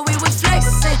 oh we was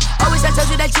flexing. Always I told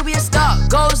you that you be a star.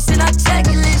 Goals in our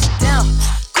checklist. Down,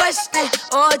 question,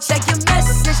 or check your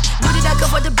message. Knew that I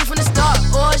could put the beef from the start,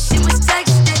 or she was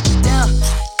texting. Down,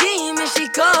 demon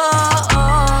she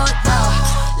called.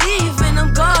 Leaving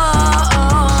them gone.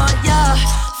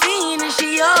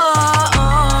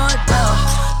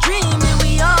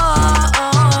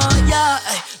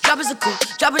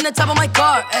 Drop in the top of my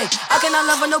car, ayy. I cannot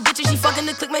love her, no bitch, and she fucking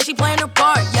the click, man, she playing her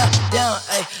part, yeah, down,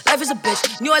 ayy. Life is a bitch,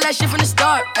 knew all that shit from the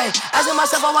start, ayy. Asking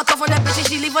myself, I walk off on that bitch and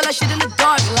she leave all that shit in the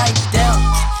dark, like, damn.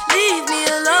 Leave me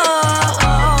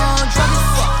alone, drunk as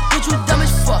fuck, bitch, you dumb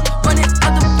as fuck, running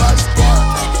out the box, down.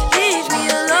 Leave me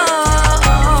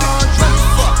alone, drunk as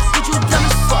fuck, bitch, you dumb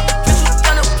as fuck, bitch, you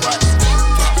done a fuck.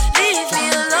 Leave me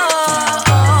alone,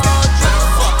 drunk as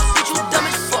fuck, bitch, you dumb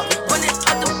as fuck, running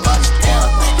out the box, down.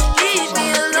 Leave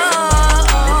me alone.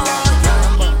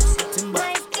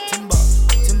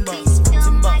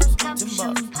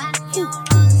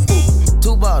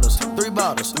 2 bottles, 3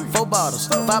 bottles, 4 bottles,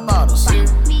 5 bottles. Drink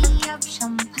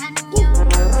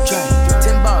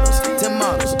 10 bottles, 10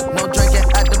 models, no drinking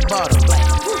at the bottle.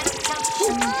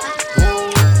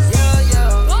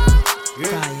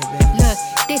 Look,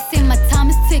 they say my time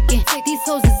is ticking. These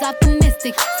hoes is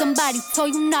optimistic. Somebody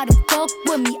told you not to fuck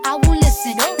with me, I won't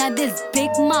listen. Now this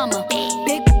big mama,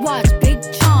 big watch, big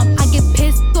charm. I get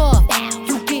pissed off,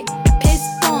 you get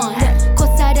pissed on.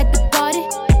 Course out at the garden,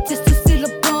 just to see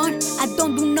LeBron. I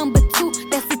don't do number 2,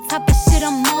 that's the type of shit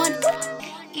I'm on.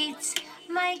 It's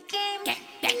my game.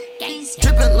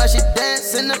 Drippin' like she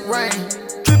dance in the rain.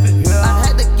 Drippin', yeah. I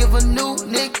had to give a new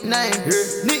nickname.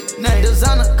 Nickname.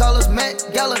 Designer call us Met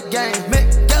Gala Gang.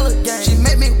 Met Gala Gang. She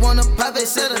made me wanna pop they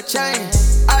set a chain.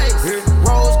 Ice,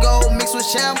 rose gold mixed with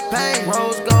champagne.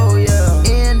 Rose gold, yeah.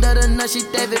 End of the night, she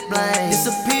David Blaine.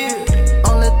 Disappeared.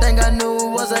 Only thing I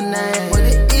knew was her name. What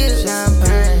it is?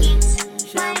 Champagne.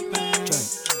 Champagne.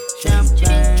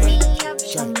 Champagne.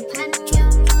 Champagne.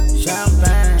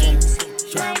 Champagne.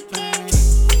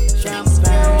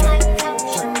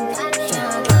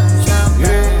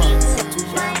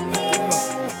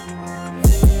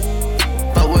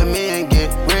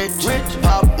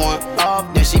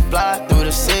 She fly through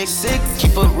the 6.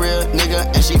 Keep a real nigga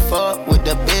and she fuck with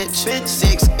the bitch.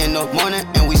 6 in the morning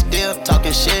and we still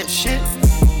talking shit.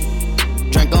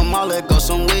 Drink 'em all, let go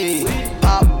some weed.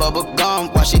 Pop bubble gum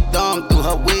while she thumb through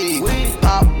her weed.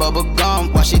 Pop bubble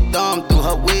gum while she thumb through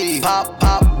her weed. Pop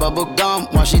bubble gum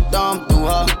while she thumb through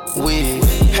her weed.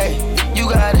 Hey, you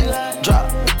got it. Drop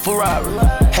Ferrari.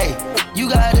 Hey, you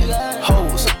got it.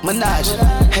 Hoes, Menage.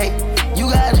 Hey,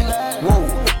 you got it. Whoa,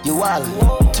 you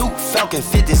wildin'. 2 Falcon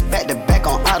 50s back to back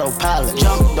on autopilot.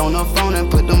 Jumped on her phone and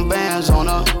put them bands on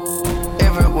her.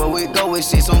 Everywhere we go, we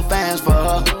see some fans for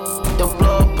her. The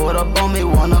plug put up on me,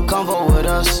 wanna convo with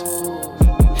us.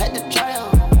 Had to try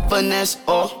 'em. Finesse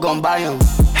or gon' buy 'em.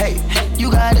 Hey, you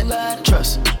got it.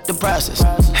 Trust the process.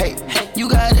 Hey, you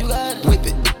got it. Whip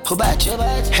it. Who about you?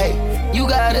 Hey, you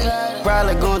got it.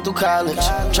 Probably going through college.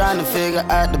 Trying to figure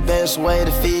out the best way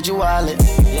to feed your wallet.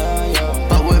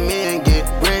 But with me and get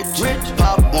rich.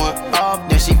 Pop one off,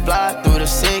 then she fly through the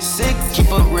 6.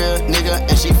 Keep a real nigga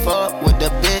and she fuck with the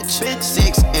bitch.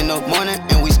 6 in the morning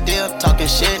and we still talking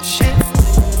shit.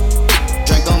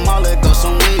 Drink 'em all, let go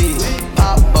some weed.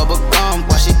 Pop bubble gum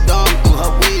while she thumb through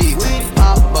her weed.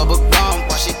 Pop bubble gum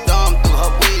while she thumb through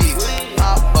her weed.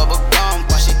 Pop bubble gum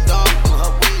while she thumb through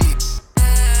her weed.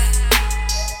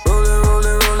 Rollin',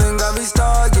 rollin', rollin', got me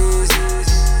stargazing.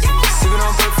 Sippin'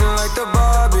 on perfume like the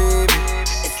bar, baby.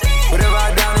 Whatever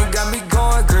I down, it got me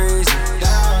going crazy.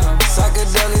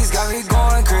 Psychedelics got me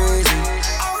going crazy.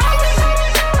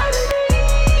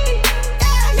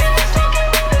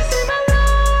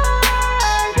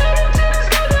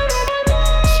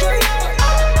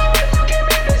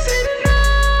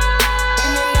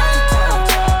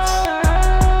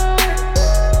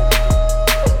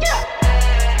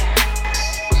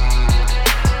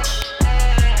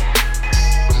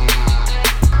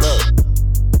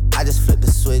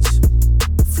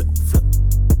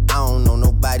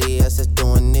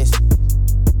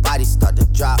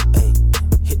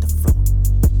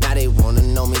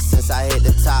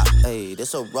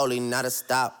 This a rolling, not a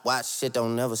stop. Watch shit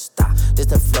don't never stop. This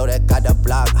the flow that got the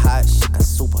block hot. Shit got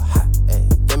super hot. Ay,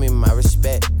 give me my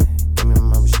respect. Give me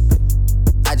my respect.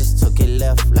 I just took it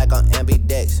left like on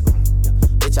ambidex. Yeah.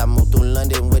 Bitch, I moved through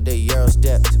London with the Euro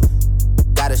steps.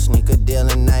 Got a sneaker deal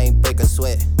and I ain't break a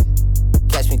sweat.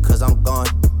 Catch me cause I'm gone.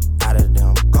 Out of there,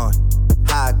 I'm gone.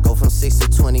 How I go from 6 to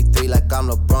 23 like I'm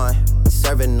LeBron.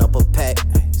 Serving up a pack.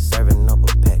 Serving up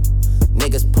a pack.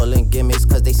 Niggas pulling gimmicks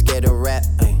cause they scared to rap.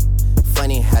 Ay.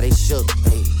 Funny how they shook,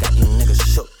 ayy, got these niggas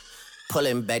shook.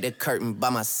 Pulling back the curtain by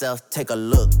myself, take a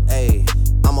look, ayy.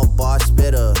 I'm a bar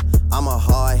spitter, I'm a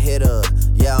hard hitter.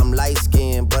 Yeah, I'm light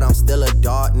skinned, but I'm still a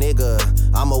dark nigga.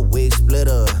 I'm a wig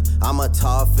splitter, I'm a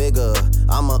tall figure.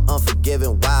 I'm a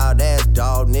unforgiving, wild ass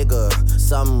dog nigga.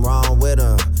 Something wrong with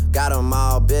him, got him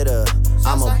all bitter.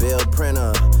 I'm a bill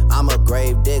printer, I'm a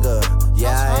grave digger.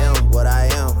 Yeah, I am what I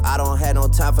am. I don't have no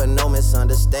time for no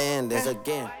misunderstandings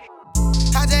again.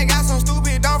 I just got some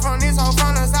stupid dough from this hoe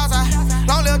from the Southside.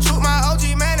 Long live Troop, my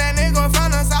OG man, that nigga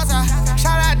from the Southside.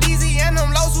 Shout out DZ and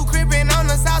them lows who creepin' on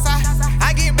the Southside.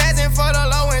 I get bazzin' for the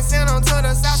low and send them to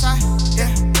the Southside.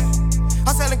 Yeah,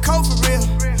 I'm selling coke for real.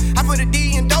 I put a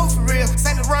D in dough for real.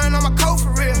 Send the run on my coat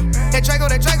for real. That Draco.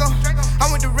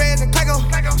 I'm with the Reds and Clayco.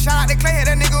 Shout out to Clay,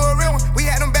 that nigga a real one. We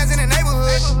had them bands in the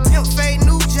neighborhood. Tip fade,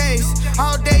 new J's.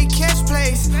 All day catch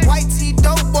plays. White tee,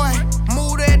 dope boy.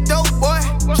 Move that dope boy.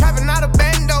 Trapping out of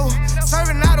bando.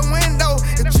 Serving out a window.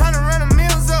 If tryna run the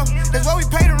meals up, that's what we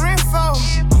pay the rent for.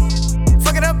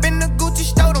 Fuck it up in the Gucci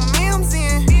store, the memes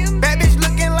in. Bad bitch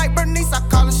looking like Bernice, I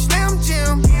call her Slim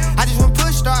Jim. I just went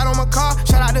push start on my car.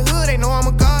 Shout out the hood, they know I'm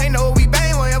a god. They know we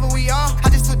bang wherever we are. I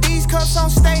just took these cups on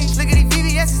stage. Look at these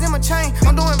VVS's in my chain.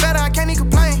 I'm doing better, I can't even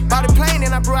complain. Bought a plane,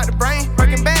 then I blew out the brain.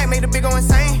 Birkin bag, made the big go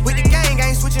insane. With the gang,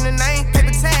 I ain't switching the name.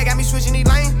 Paper tag, got me switching these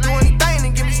lanes. Do anything,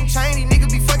 then give me some change. These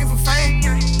niggas be fucking for fame.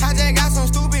 I just got some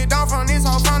stupid dough from this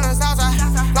hoe from the Southside.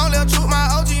 Long live Troop, my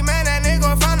OG man, that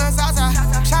nigga from the Southside.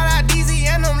 Shout out DZ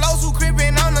and them lows who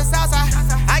creepin' on the Southside.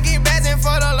 I get bazzin'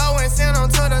 for the low and send them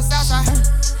to the Southside.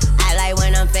 I like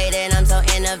when I'm faded, I'm so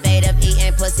innovative.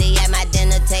 Eating pussy at my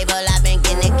dinner table. I've been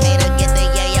getting it catered. Get the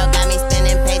yayo, got me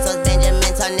spinning pesos.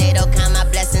 Benjamin Tornado, count my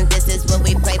blessings. This is what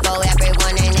we pray for.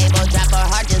 Everyone enable. Drop her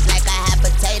heart just like a hot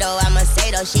potato. I'm a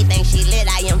Sado. She thinks she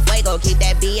lit. I am fuego. Keep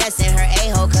that BS in her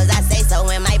a-hole. Cause I say so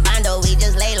in my bondo. We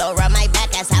just lay low. Rub my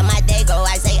back. That's how my day go.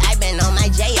 I say I been on my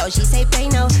J.O. She say pay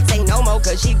no. Say no more.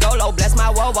 Cause she go low. Bless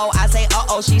my wobo. I say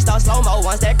uh-oh. She start slow-mo.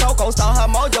 Once that Coco start her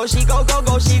mojo. She go.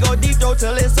 She go deep throw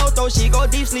till it's soto. She go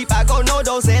deep sleep. I go no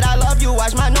do. Said I love you.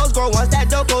 Watch my nose grow. Once that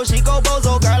doko. She go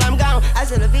bozo. Girl, I'm gone. I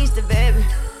said la vista, baby.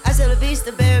 I said la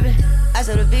vista, baby. I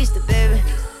said la vista, baby.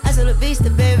 I said la vista,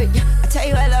 baby. I tell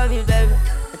you I love you, baby.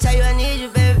 I tell you I need you,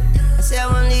 baby. I say I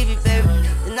won't leave you, baby.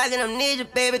 Then I gonna need you,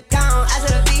 baby. Gone. I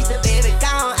said la vista, baby.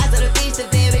 Gone. I said la vista,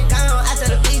 baby. Gone. I said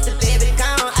la vista, baby.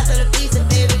 Gone. I said la vista,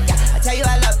 baby. I tell you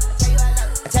I love you.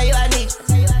 I tell you I need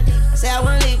you. I say I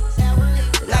won't leave you.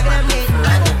 Then I gonna need you.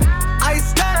 I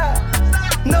style,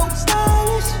 no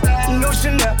stylish, no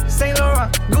Chanel, Saint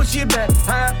Laurent, Gucci bag,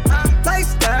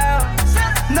 lifestyle,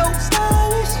 no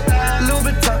stylish,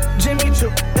 Louis Vuitton, Jimmy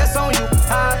Choo, that's on you,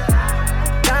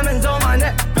 diamonds on my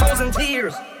neck, posing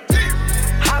tears,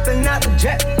 hopping out the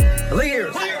jet,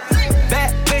 leers,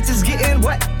 bad bitches getting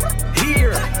wet,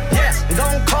 here, yes,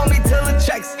 don't call me till the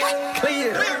checks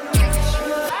clear.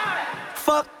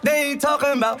 Fuck, they ain't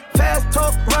talking about fast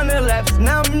talk, running laps.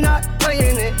 Now I'm not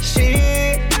playing it.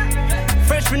 Shit.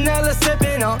 Fresh vanilla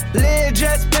sipping on, lid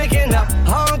just picking up.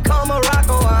 Hong Kong,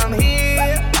 Morocco, I'm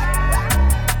here.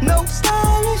 No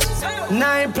stylish. Now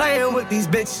I ain't playing with these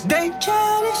bitches. They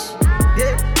childish.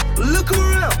 Yeah. Look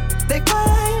around, they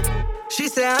quiet. She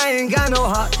said I ain't got no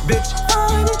heart, bitch.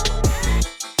 Find it.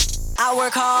 I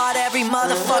work hard every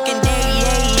motherfucking day.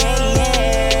 Yeah, yeah, yeah.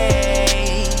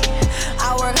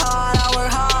 I work hard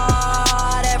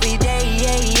every day,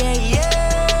 yeah.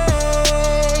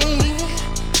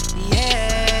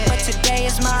 But today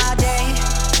is my day,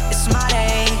 it's my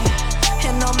day.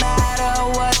 And no matter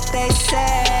what they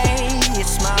say,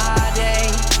 it's my day.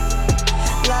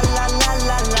 La la la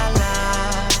la la la,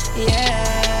 yeah.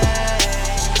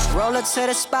 Roll up to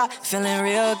the spot, feeling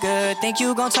real good. Think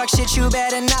you gon' talk shit, you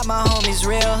better not, my homies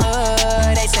real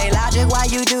hood. They say Logic, why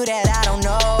you do that? I don't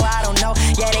know.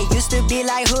 Yeah, they used to be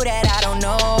like, who that? I don't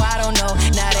know.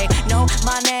 Now they know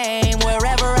my name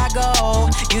wherever I go.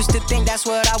 Used to think that's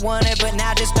what I wanted, but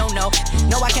now just don't know.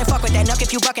 No, I can't fuck with that, nuck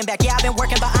if you bucking back. Yeah, I've been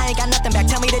working, but I ain't got nothing back.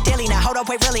 Tell me the dilly now, hold up,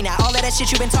 wait, really now. All of that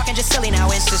shit you been talking just silly now.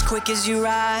 It's as quick as you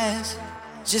rise,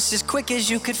 just as quick as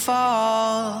you could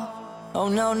fall. Oh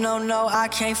no, I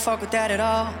can't fuck with that at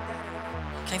all.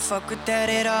 Can't fuck with that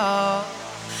at all.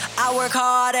 I work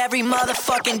hard every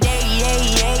motherfucking day,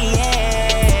 yeah.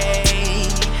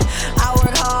 I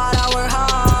work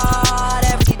hard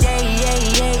every day,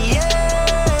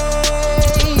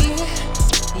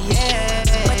 yeah.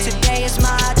 But today is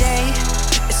my day,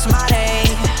 it's my day.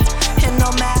 And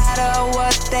no matter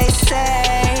what they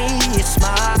say, it's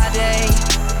my day.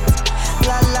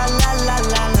 La la la la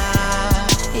la la,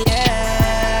 yeah.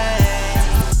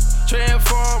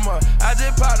 Transformer, I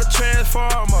just popped a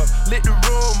transformer, lit the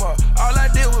room up. All I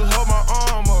did was hold my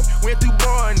arm up, went through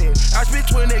Barney. I spent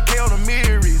 20K on the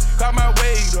mirrors, got my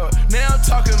weight up. Now I'm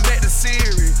talking back to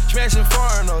Siri, smashing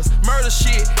foreigners, murder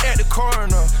shit at the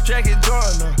corner, Jackie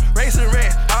Joyner, racing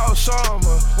rats, all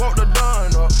summer, walk the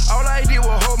dawn up. All I did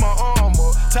was hold my arm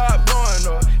up, top going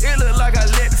up. It look like I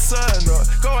let the sun up,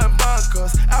 going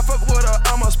bonkers. I fuck with her,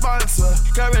 I'm a sponsor,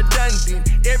 got redundant,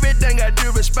 everything got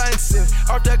do responsive.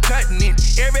 Off the continent,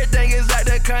 everything is like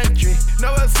the country.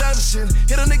 No assumption,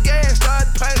 hit on the gas, start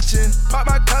punching. Pop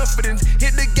my confidence,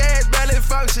 hit the gas, barely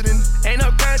functioning. Ain't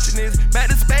no consciousness, back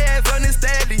to spaz on the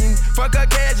stallion. Fuck a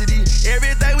casualty,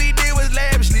 everything we did was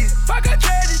lavishly. Fuck a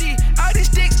tragedy, all these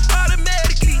sticks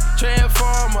automatically.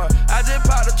 Transformer, I just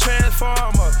popped a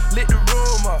transformer. Lit the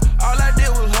room up, all I did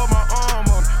was hold my arm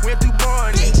up. Went through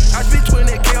Barney, I spent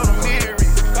 20K on the mirror.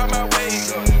 Got my way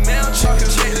up, now I'm talking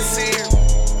shit to see.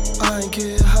 I ain't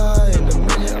get high in a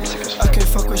minute. I can't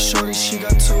fuck with shorty, she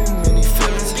got too many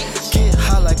feelings. Get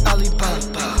high like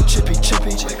Alibaba, chippy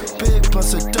chippy. Big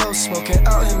bunch of dough, smoking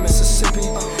out in Mississippi.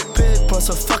 Big bunch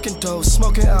of fucking dough,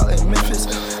 smoking out in Memphis.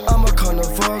 I'm a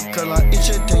carnivore, girl, I eat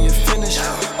you, then you finish.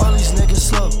 All these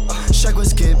niggas slow,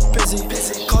 Shagwas get busy.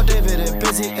 Call David and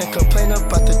busy and complain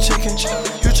about the chicken.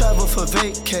 You travel for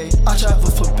vacay, I travel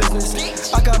for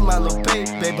business. I got my little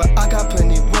baby, but I got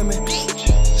plenty women.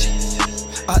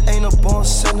 I ain't a born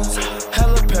sinner.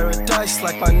 Hella paradise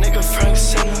like my nigga Frank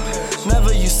Sinner.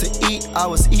 Never used to eat, I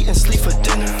was eating sleep for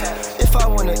dinner. If I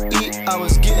wanna eat, I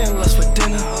was getting lust for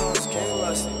dinner.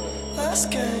 Let's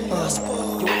get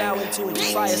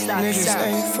Niggas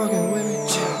ain't fucking with me.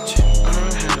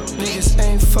 Niggas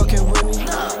ain't fucking with me.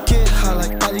 Get high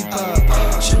like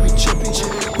Alibaba, chippy chippy.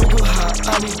 Wiggle high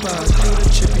Alibaba, do the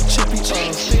chippy chippy.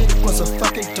 Big blunts of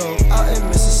fucking dope out in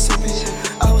Mississippi.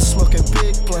 I was smoking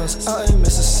big blunts out in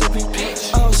Mississippi.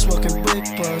 I was smoking big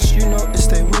blunts, you know it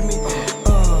stay with me.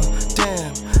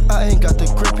 Damn, I ain't got the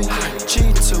grippy.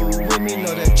 G2 with me,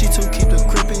 know that G2 keep the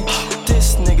grippy.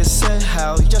 This nigga said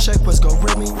how Young Shaq was gon'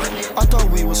 rip me. I thought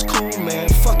we was cool, man.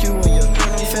 Fuck you and your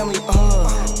family.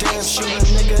 Damn, shoot a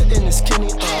nigga in his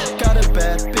kidney. Got a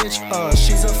bad bitch.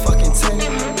 She's a fucking 10.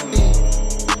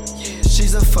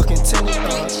 She's a fucking 10.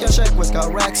 Young Shaq was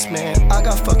got racks, man. I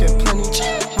got fucking plenty.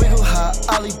 Wiggle high,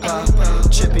 Alibaba,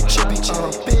 chippy chippy.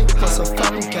 Big plus of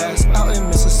fucking gas out in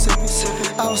Mississippi.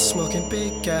 I was smoking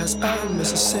big gas out in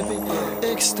Mississippi.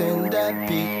 Extend that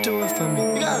beat, do it for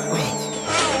me.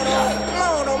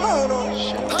 Mono, mono,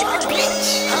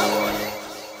 bitch.